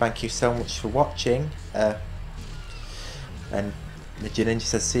 thank you so much for watching, and the Ninja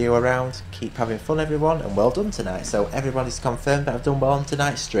says see you around, keep having fun, everyone, and well done tonight. So everybody's confirmed that I've done well on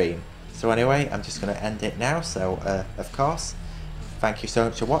tonight's stream. So anyway, I'm just going to end it now. So of course, thank you so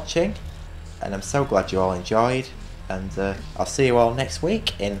much for watching, and I'm so glad you all enjoyed, and I'll see you all next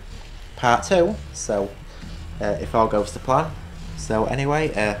week in part 2, so if all goes to plan. So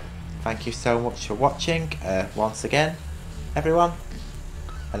anyway, thank you so much for watching once again, everyone,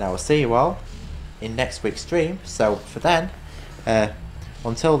 and I will see you all in next week's stream. So for then,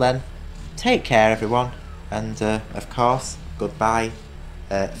 until then, take care, everyone, and of course, goodbye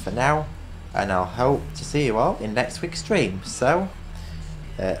for now, and I'll hope to see you all in next week's stream. So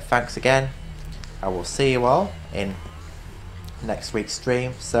thanks again. I will see you all in next week's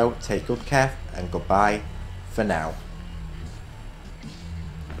stream, so take good care and goodbye for now.